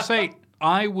was going to say,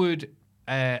 I would...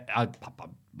 I'm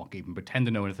not even pretend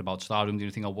to know anything about Stardom. The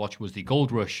only thing I watched was the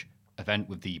Gold Rush event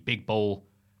with the big bowl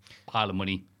pile of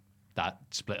money that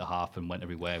split a half and went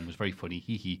everywhere and was very funny.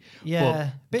 Hee hee.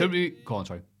 Yeah. Go on,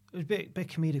 sorry. It was a bit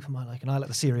comedic for my liking. I like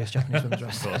the serious Japanese women's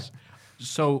wrestling.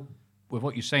 So, with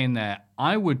what you're saying there,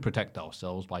 I would protect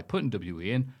ourselves by putting WWE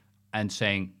in and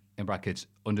saying, in brackets,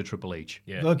 under Triple H.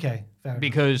 Yeah. Okay, fair enough.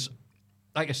 Because,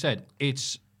 like I said,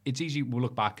 it's easy. We'll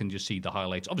look back and just see the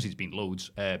highlights. Obviously, it's been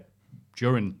loads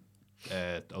during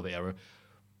the era,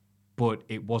 but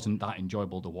it wasn't that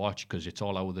enjoyable to watch because it's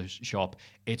all over the shop.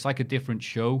 It's like a different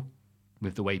show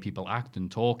with the way people act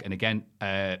and talk. And again,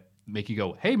 make you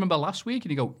go, hey, remember last week?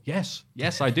 And you go, yes,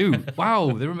 I do.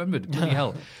 Wow, they remembered. Bloody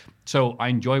hell. So I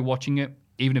enjoy watching it,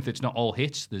 even if it's not all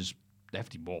hits. There's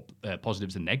definitely more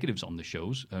positives than negatives on the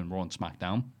shows, and Raw and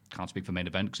SmackDown. Can't speak for main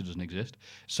event because it doesn't exist.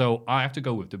 So I have to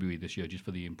go with WWE this year just for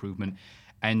the improvement.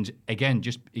 And again,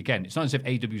 it's not as if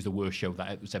AEW is the worst show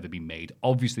that has ever been made.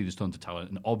 Obviously, there's tons of talent,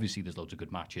 and obviously there's loads of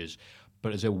good matches.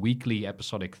 But as a weekly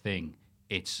episodic thing,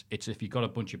 it's if you got a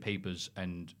bunch of papers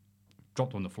and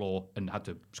dropped them on the floor and had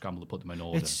to scramble to put them in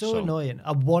order. It's so annoying.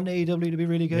 I want AEW to be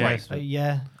really good. Right.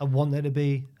 I want there to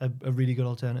be a really good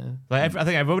alternative. I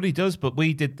think everybody does, but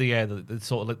we did the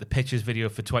sort of like the pictures video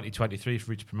for 2023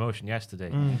 for each promotion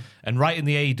yesterday. And right in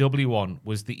the AEW one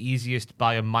was the easiest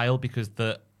by a mile because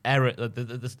the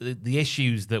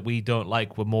issues that we don't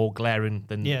like were more glaring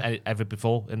than ever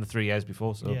before in the 3 years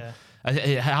before. So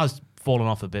it has fallen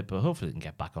off a bit, but hopefully it can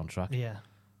get back on track. Yeah.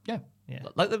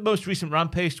 Like the most recent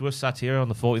Rampage to us sat here on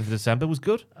the 14th of December was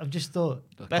good. I've just thought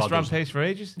best Rampage for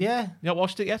ages. Yeah. You not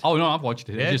watched it yet? Oh no, I've watched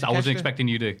it. Yeah, I wasn't expecting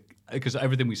you to, because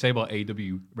everything we say about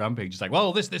AEW Rampage is like,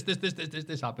 well, this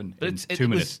happened in 2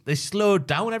 minutes. They slowed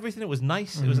down everything. It was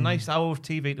nice. It was a nice hour of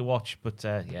TV to watch. But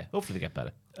hopefully they get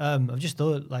better. I've just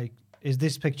thought, like, is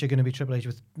this picture going to be Triple H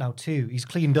with now 2? He's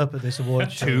cleaned up at this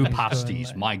award show. 2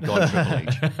 pasties. My God, Triple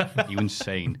H. You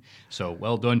insane. So,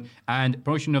 well done. And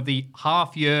promotion of the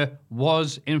half year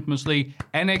was infamously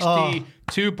NXT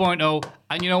 2.0.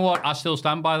 And you know what? I still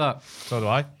stand by that. So do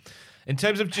I. In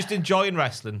terms of just enjoying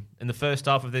wrestling, in the first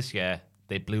half of this year,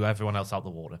 they blew everyone else out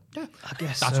the water. Yeah, I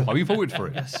guess that's why we voted for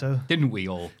it. I guess so. Didn't we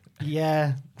all?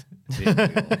 Yeah.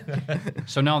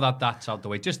 So now that that's out the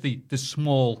way, just the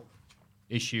small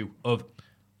issue of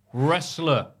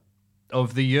Wrestler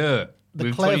of the Year. The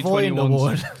with Clairvoyant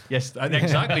Award. Yes,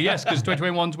 exactly, yes, because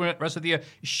 2021's Wrestler of the Year,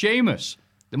 Sheamus.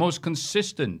 the most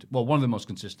consistent, well, one of the most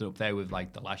consistent up there with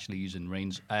like the Lashleys and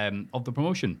Reigns of the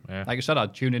promotion. Yeah. Like I said,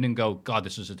 I'd tune in and go, God,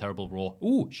 this is a terrible Raw.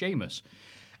 Ooh, Sheamus.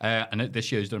 And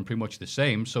this year's done pretty much the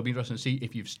same. So it'll be interesting to see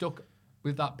if you've stuck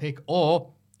with that pick or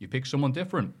you pick someone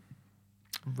different.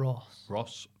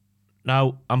 Ross.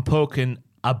 Now, I'm poking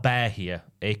a bear here,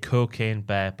 a cocaine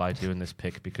bear, by doing this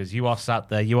pick because you are sat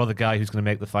there. You are the guy who's going to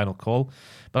make the final call.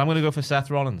 But I'm going to go for Seth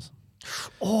Rollins.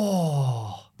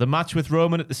 Oh. The match with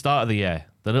Roman at the start of the year.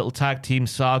 The little tag team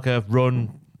saga,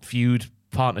 run, feud,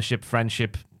 partnership,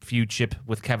 friendship, feudship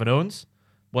with Kevin Owens.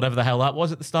 Whatever the hell that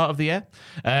was at the start of the year.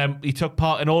 He took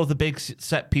part in all of the big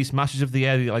set-piece matches of the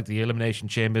year, like the Elimination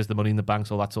Chambers, the Money in the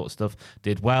Banks, all that sort of stuff.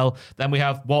 Did well. Then we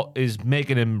have what is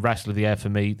making him Wrestler of the Year for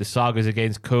me, the sagas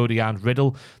against Cody and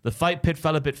Riddle. The fight pit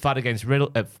fell a bit fat against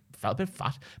Riddle. Felt a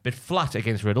bit flat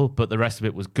against Riddle, but the rest of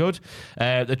it was good.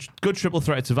 Good triple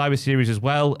threat at Survivor Series as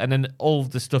well, and then all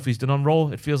the stuff he's done on Raw.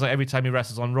 It feels like every time he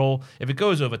wrestles on Raw, if it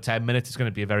goes over 10 minutes, it's going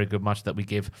to be a very good match that we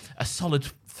give a solid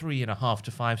 3.5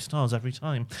 to 5 stars every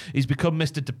time. He's become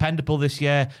Mr. Dependable this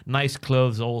year. Nice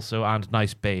clothes also, and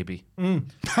nice baby. Solid.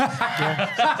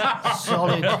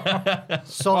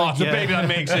 Oh, the baby that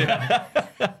makes it.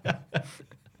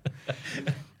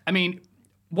 I mean,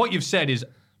 what you've said is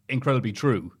incredibly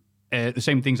true. The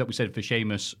same things that we said for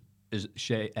Sheamus is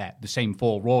the same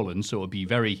for Rollins, so it would be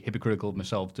very hypocritical of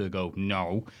myself to go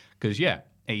no, because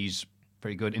he's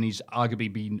very good, and he's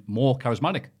arguably been more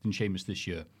charismatic than Sheamus this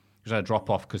year. He's had a drop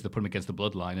off because they put him against the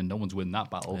Bloodline, and no one's winning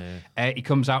that battle. He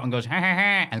comes out and goes ha ha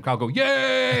ha, and the crowd go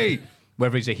yay,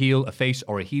 whether he's a heel, a face,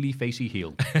 or a heely facey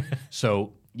heel.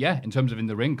 So in terms of in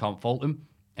the ring, can't fault him,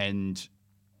 and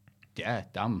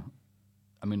damn.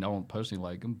 I mean, I don't personally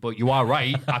like him, but you are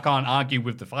right. I can't argue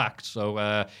with the facts.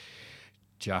 So,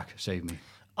 Jack, save me.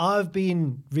 I've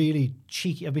been really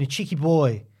cheeky. I've been a cheeky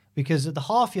boy because at the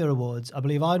half-year awards, I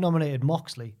believe I nominated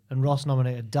Moxley and Ross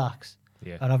nominated Dax.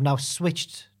 Yeah. And I've now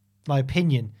switched my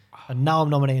opinion, and now I'm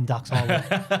nominating Dax Harwood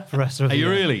for the rest of the year.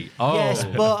 Are you really? Oh. Yes,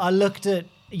 but I looked at...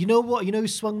 You know what? You know who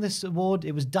swung this award?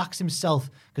 It was Dax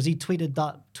himself, because he tweeted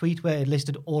that tweet where it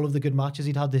listed all of the good matches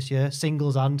he'd had this year,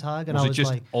 singles and tag. And was I it was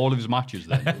just like, all of his matches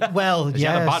then? well, Has he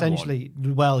had a bad essentially.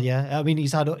 one? Well, yeah. I mean,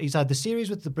 he's had the series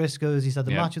with the Briscoes, he's had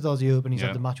the match with Aussie Open, he's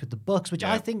had the match with the Bucks, which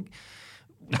I think...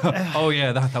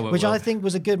 that went which well. I think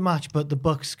was a good match, but the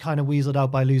Bucks kind of weaseled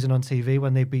out by losing on TV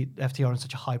when they beat FTR in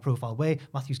such a high-profile way.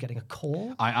 Matthew's getting a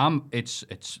call. I am. It's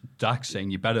Dax saying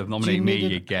you better nominate me.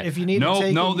 You get. If you need no, to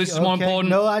take no. it, This is more important.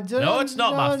 No, I don't. No, it's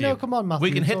not, Matthew. No, come on, Matthew.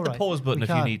 We can it's hit all the right. pause button We if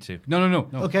you can. need to. No.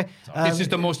 Okay. This is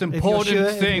the most if you're important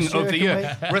sure- thing if you're of the sure,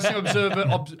 year. can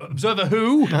Wrestling Observer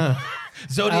who?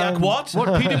 Zodiac what? What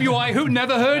PWI who?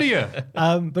 Never heard of you.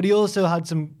 But he also had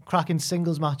some cracking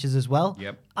singles matches as well.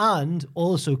 Yep. And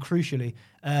also, crucially,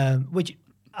 which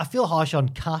I feel harsh on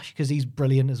Cash because he's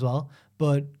brilliant as well.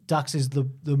 But Dax is the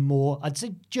more, I'd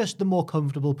say just the more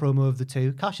comfortable promo of the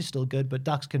two. Cash is still good, but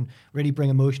Dax can really bring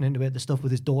emotion into it. The stuff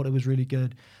with his daughter was really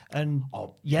good. And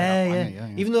yeah.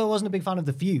 Even though I wasn't a big fan of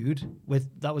the feud,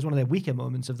 that was one of their weaker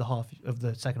moments of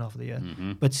the second half of the year.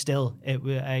 Mm-hmm. But still,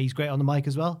 he's great on the mic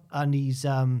as well. And he's,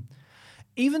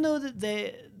 even though that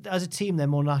they, as a team, they're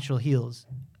more natural heels,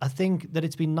 I think that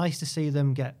it's been nice to see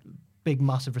them get big,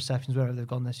 massive receptions wherever they've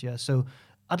gone this year. So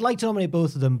I'd like to nominate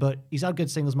both of them, but he's had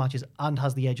good singles matches and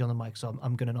has the edge on the mic, so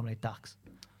I'm going to nominate Dax.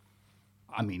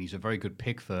 I mean, he's a very good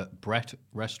pick for Brett,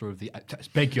 Wrestler of the...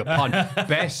 beg your pardon.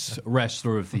 Best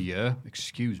Wrestler of the Year.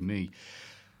 Excuse me.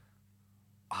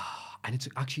 And it's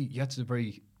actually... Yeah, it's a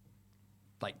very...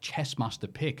 chess master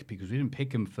pick, because we didn't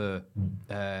pick him for...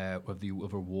 what the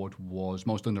other award was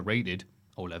most underrated.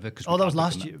 That was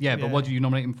last year. Yeah, but what did you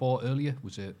nominate him for earlier?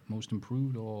 Was it most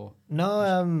improved or... No,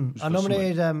 I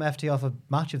nominated FTR for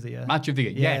Match of the Year. Match of the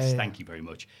Year, yes, thank you very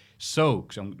much. So,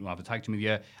 because I'm going to have a tag team of the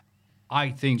year, I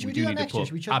think we do need to put...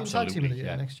 Should we chuck in tag team of the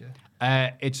year next year?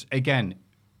 It's, again,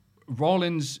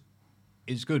 Rollins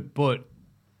is good, but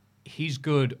he's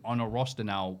good on a roster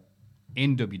now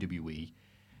in WWE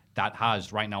that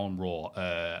has, right now on Raw,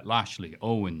 Lashley,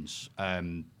 Owens...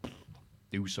 the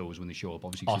Usos when they show up,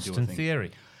 obviously. Austin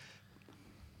Theory.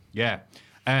 Yeah.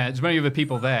 There's many other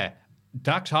people there.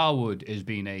 Dax Harwood has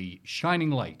been a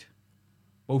shining light.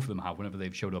 Both of them have, whenever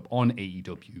they've showed up on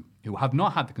AEW, who have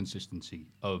not had the consistency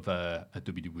of a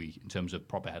WWE in terms of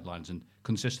proper headlines and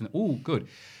consistent. Oh, good.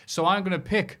 So I'm going to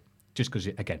pick, just because,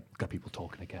 again, got people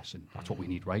talking, I guess, and that's what we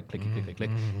need, right? Click, click, click, click.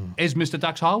 Is Mr.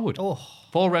 Dax Harwood.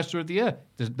 For Wrestler of the Year.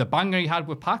 The banger he had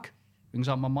with Pac. Things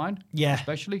out of my mind,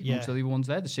 especially amongst the other ones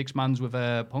there. The six mans with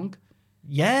Punk,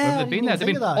 they've been there. They've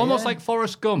been almost like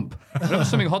Forrest Gump. Whenever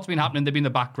something hot's been happening, they've been in the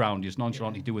background, just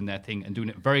nonchalantly doing their thing and doing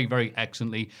it very, very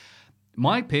excellently.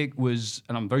 My pick was,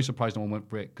 and I'm very surprised no one went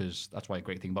for it because that's why a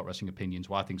great thing about wrestling opinions,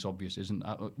 what I think's obvious isn't,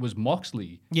 was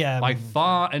Moxley. Yeah. By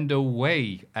far and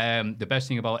away, the best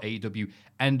thing about AEW,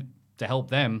 and to help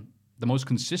them, the most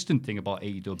consistent thing about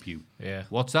AEW. Yeah.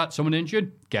 What's that? Someone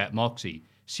injured? Get Moxie.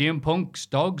 CM Punk's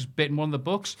dog's bitten one of the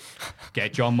books?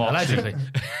 Get John Moxley.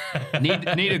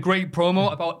 Allegedly. need a great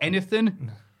promo about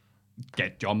anything?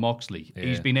 Get John Moxley. Yeah.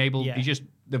 He's been able, Yeah.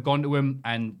 they've gone to him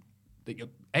and,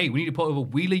 hey, we need to put over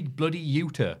Wheelie bloody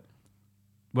Utah.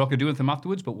 We're not going to do anything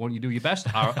afterwards, but won't you do your best?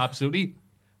 Absolutely.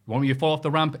 Won't you fall off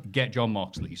the ramp? Get John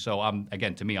Moxley. So,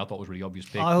 again, to me, I thought it was a really obvious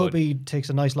pick. I hope he takes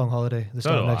a nice long holiday at the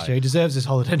start So of do next I. year. He deserves his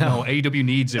holiday now. No, AEW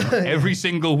needs him. Every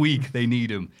single week they need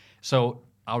him. So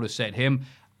I would have said him.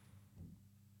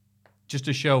 Just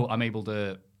to show I'm able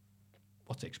to,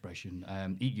 what's the expression?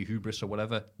 Eat your hubris or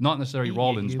whatever. Not necessarily Eat your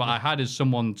Rollins, but I had as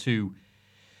someone to,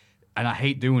 and I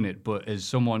hate doing it, but as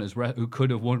someone who could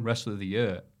have won Wrestler of the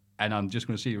Year, and I'm just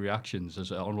going to see your reactions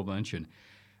as an honorable mention,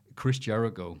 Chris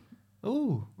Jericho.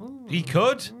 Ooh. He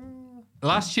could.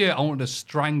 Last year, I wanted to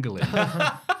strangle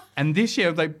him. And this year, I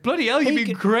was like, bloody hell, you've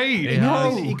been great. Yeah.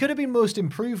 No, he could have been most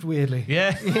improved, weirdly.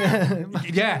 Yeah. Yeah, that's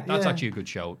Yeah. actually a good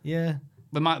show. Yeah.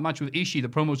 The match with Ishii, the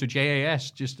promos with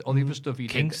JAS, just all the other stuff he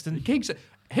did. Kingston.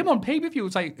 Him on pay-per-view,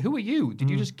 it's like, who are you? Did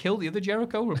you just kill the other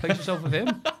Jericho, replace yourself with him?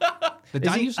 The Is he-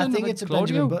 Danielson, I think the it's a Claudio?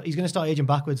 Benjamin, but he's going to start aging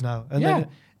backwards now. And Yeah.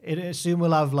 then soon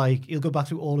we'll have, he'll go back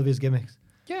through all of his gimmicks.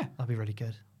 Yeah. That'll be really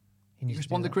good. He needs to do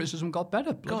Respond to that. criticism got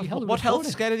better. Bloody hell, God, it what was health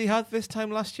recorded. scare did he have this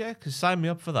time last year? Because sign me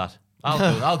up for that.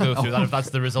 I'll go through that if that's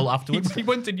the result afterwards. He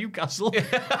went to Newcastle.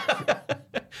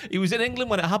 He was in England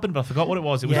when it happened, but I forgot what it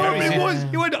was. It was Yeah. very No, it soon. was.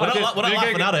 You went, We're not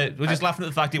laughing at it. We're just laughing at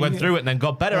the fact he went through it and then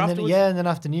got better And then, afterwards. and then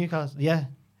after Newcastle. Yeah.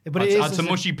 But it Had is. some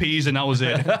mushy peas and that was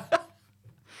it.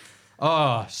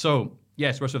 So,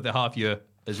 yes, rest of the half year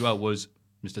as well was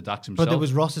Mr. Dax himself. But there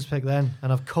was Ross's pick then,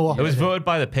 and I've co-opted It was voted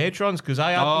by the patrons because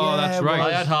I had, Oh, Yeah, that's it right.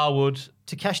 I had Harwood,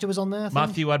 Takeshita was on there, I think.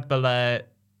 Matthew had Belair,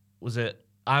 was it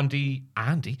Andy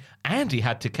had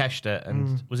Takeshita,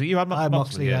 and was it you had I had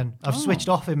Moxley yeah. then. I've switched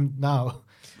off him now.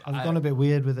 I've gone a bit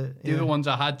weird with it. The other ones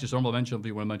I had, just honorable mention, if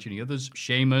you want to mention any others,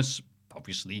 Sheamus,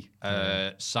 obviously,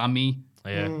 Sammy,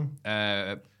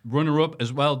 runner-up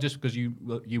as well, just because you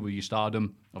were your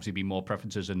Stardom, obviously be more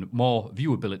preferences and more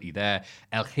viewability there.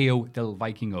 El Hijo del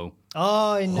Vikingo.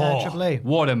 Oh, in AAA.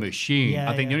 What a machine. Yeah,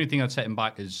 I think the yeah. only thing that set him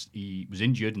back is he was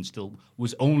injured and still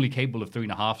was only capable of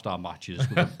 3.5-star matches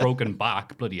with a broken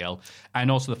back, bloody hell. And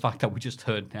also the fact that we just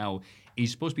heard now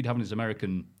he's supposed to be having his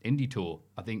American indie tour,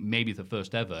 I think maybe the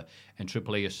first ever, and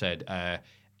AAA has said,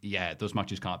 yeah, those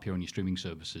matches can't appear on your streaming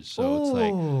services. So it's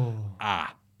like,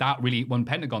 that really, when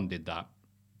Pentagon did that,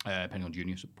 Pentagon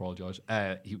Junior, apologise,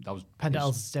 that was... Penta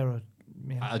El his- Zero.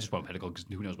 Yeah. I just want Pentagon because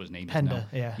who knows what his name is Penta, now.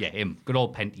 yeah. Yeah, him. Good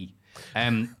old Penty.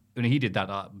 When he did that,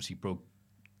 obviously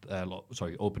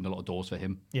opened a lot of doors for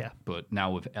him. Yeah. But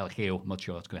now with El Hijo, I'm not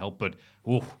sure that's going to help. But,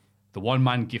 the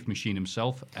one-man gift machine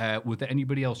himself. Was there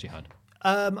anybody else you had?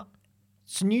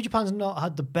 So New Japan's not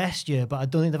had the best year, but I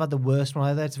don't think they've had the worst one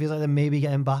either. It feels like they're maybe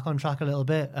getting back on track a little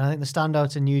bit. And I think the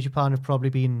standouts in New Japan have probably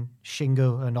been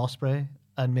Shingo and Ospreay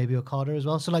and maybe Okada as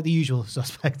well. So like the usual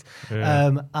suspect.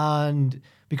 Yeah. And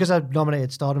because I've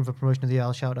nominated Stardom for Promotion of the Year,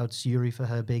 I'll shout out Yuri for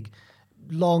her big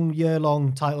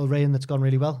year-long title reign that's gone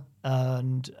really well.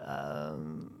 And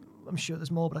I'm sure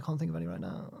there's more, but I can't think of any right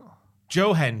now.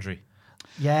 Joe Hendry.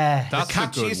 Yeah. That's the a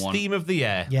good catchiest one. theme of the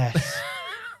year. Yes.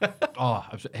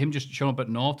 Him just showing up at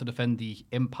North to defend the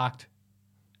Impact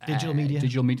Digital media.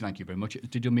 Digital media, thank you very much.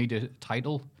 Digital media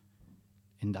title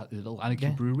in that little Anarchy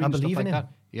Yeah, Brewery I and stuff believe like in him. that.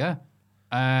 Yeah.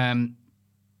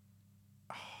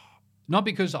 Not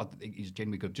because I think he's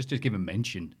genuinely good, just to give him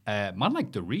mention. Man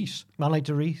like DeReese. Man like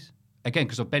DeReese. Again,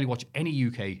 because I've barely watched any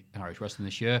UK and Irish wrestling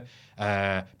this year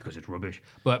because it's rubbish.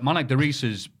 But man like DeReese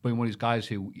has been one of these guys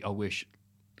who I wish,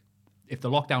 if the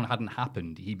lockdown hadn't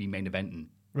happened, he'd be main eventing.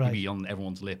 Right. He'd be on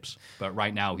everyone's lips. But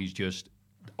right now, he's just,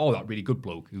 that really good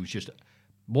bloke who's just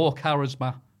more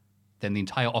charisma than the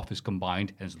entire office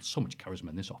combined. And there's so much charisma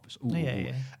in this office. Ooh,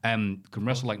 Yeah. Can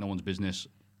wrestle like no one's business.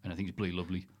 And I think he's bloody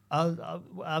lovely. I've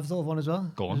thought of one as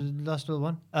well. Go on. Last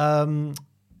one.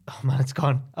 Oh man, it's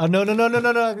gone. Oh no!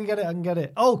 I can get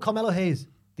it. Oh, Carmelo Hayes,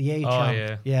 the A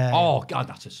champ. Yeah. Oh, God,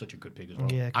 that's such a good pick as well.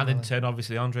 Yeah. And in turn,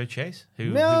 obviously, Andre Chase,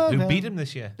 who No. beat him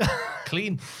this year.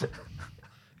 Clean.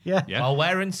 Yeah. Yeah. While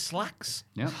wearing slacks.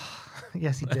 Yeah.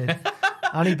 Yes, he did.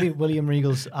 And he beat William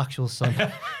Regal's actual son.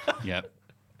 Yeah.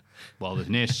 Well, there's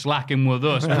no slacking with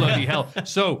us, bloody hell.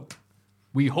 So,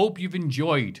 we hope you've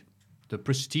enjoyed the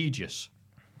prestigious,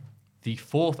 the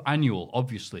 4th annual,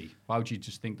 obviously. Why would you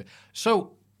just think that?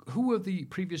 So, who have the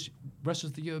previous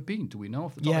wrestlers of the year been? Do we know?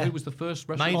 Off the top? Yeah. Who was the first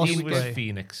wrestler? 19 was Osprey.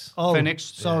 Phoenix. Oh, Phoenix.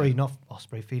 Sorry, not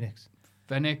Osprey. Phoenix.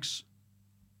 Phoenix.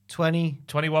 20.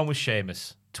 21 was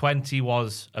Sheamus. 20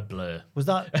 was a blur. Was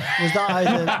that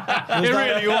either? It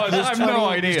really was. I have no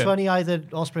idea. Was 20 either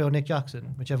Osprey or Nick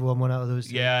Jackson, whichever one won out of those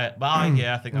two? Yeah, but I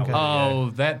think that Okay.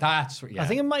 was. That's. Yeah. I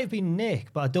think it might have been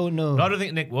Nick, but I don't know. No, I don't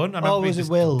think Nick won. I Oh, remember was being it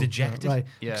Will? dejected. Right.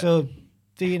 Yeah. So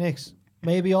Phoenix,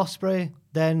 maybe Osprey.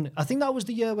 Then I think that was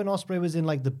the year when Osprey was in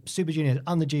like the Super Juniors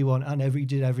and the G1 and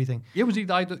did everything. Yeah, was he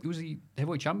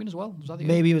heavyweight champion as well? Was that the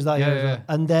year? Maybe it was that year. Yeah, as well.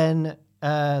 yeah. And then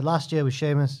last year was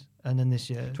Sheamus, and then this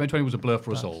year. 2020 was a blur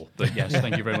for us all. But yes,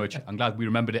 thank you very much. I'm glad we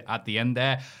remembered it at the end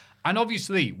there. And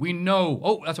obviously, we know...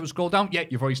 Oh, that's how we scroll down. Yeah,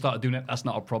 you've already started doing it. That's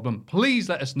not a problem. Please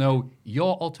let us know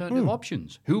your alternative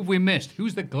options. Who have we missed?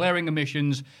 Who's the glaring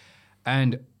omissions?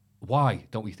 And why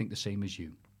don't we think the same as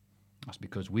you? That's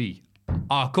because we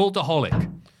are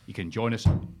Cultaholic. You can join us...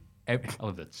 I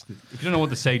love that. If you don't know what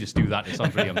to say, just do that. It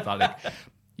sounds really emphatic.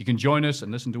 You can join us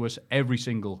and listen to us every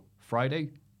single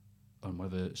Friday on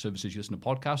whatever services you listen to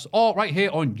podcasts, or right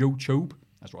here on YouTube,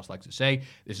 as Ross likes to say.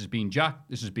 This has been Jack.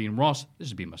 This has been Ross. This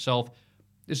has been myself.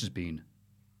 This has been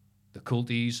the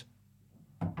Culties.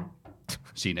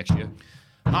 See you next year.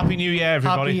 Happy New Year,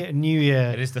 everybody. Happy New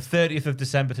Year. It is the 30th of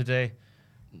December today.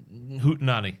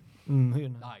 Hootenanny.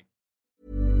 Night.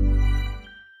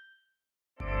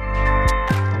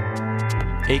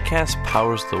 Acast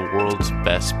powers the world's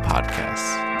best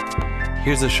podcasts.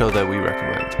 Here's a show that we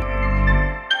recommend.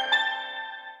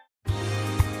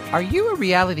 Are you a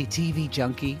reality TV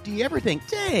junkie? Do you ever think,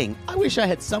 dang, I wish I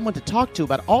had someone to talk to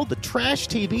about all the trash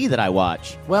TV that I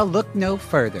watch? Well, look no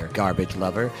further, garbage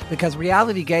lover, because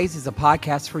Reality Gaze is a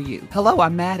podcast for you. Hello,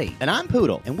 I'm Maddie. And I'm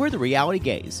Poodle, and we're the Reality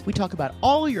Gaze. We talk about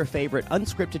all your favorite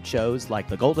unscripted shows like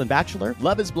The Golden Bachelor,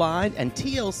 Love is Blind, and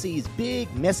TLC's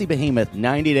big, messy behemoth,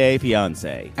 90 Day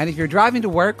Fiancé. And if you're driving to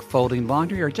work, folding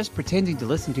laundry, or just pretending to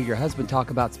listen to your husband talk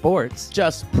about sports,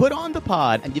 just put on the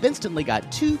pod, and you've instantly got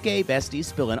two gay besties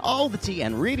spilling all the tea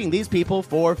and reading these people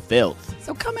for filth.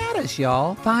 So come at us,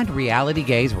 y'all. Find Reality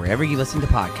Gaze wherever you listen to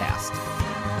podcasts.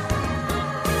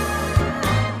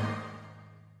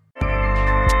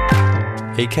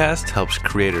 Acast helps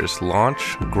creators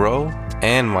launch, grow,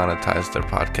 and monetize their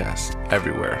podcasts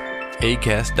everywhere.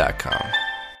 Acast.com.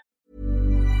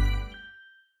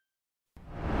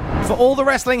 For all the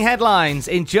wrestling headlines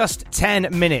in just 10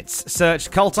 minutes, search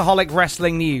Cultaholic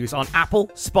Wrestling News on Apple,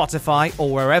 Spotify,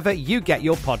 or wherever you get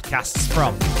your podcasts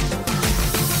from.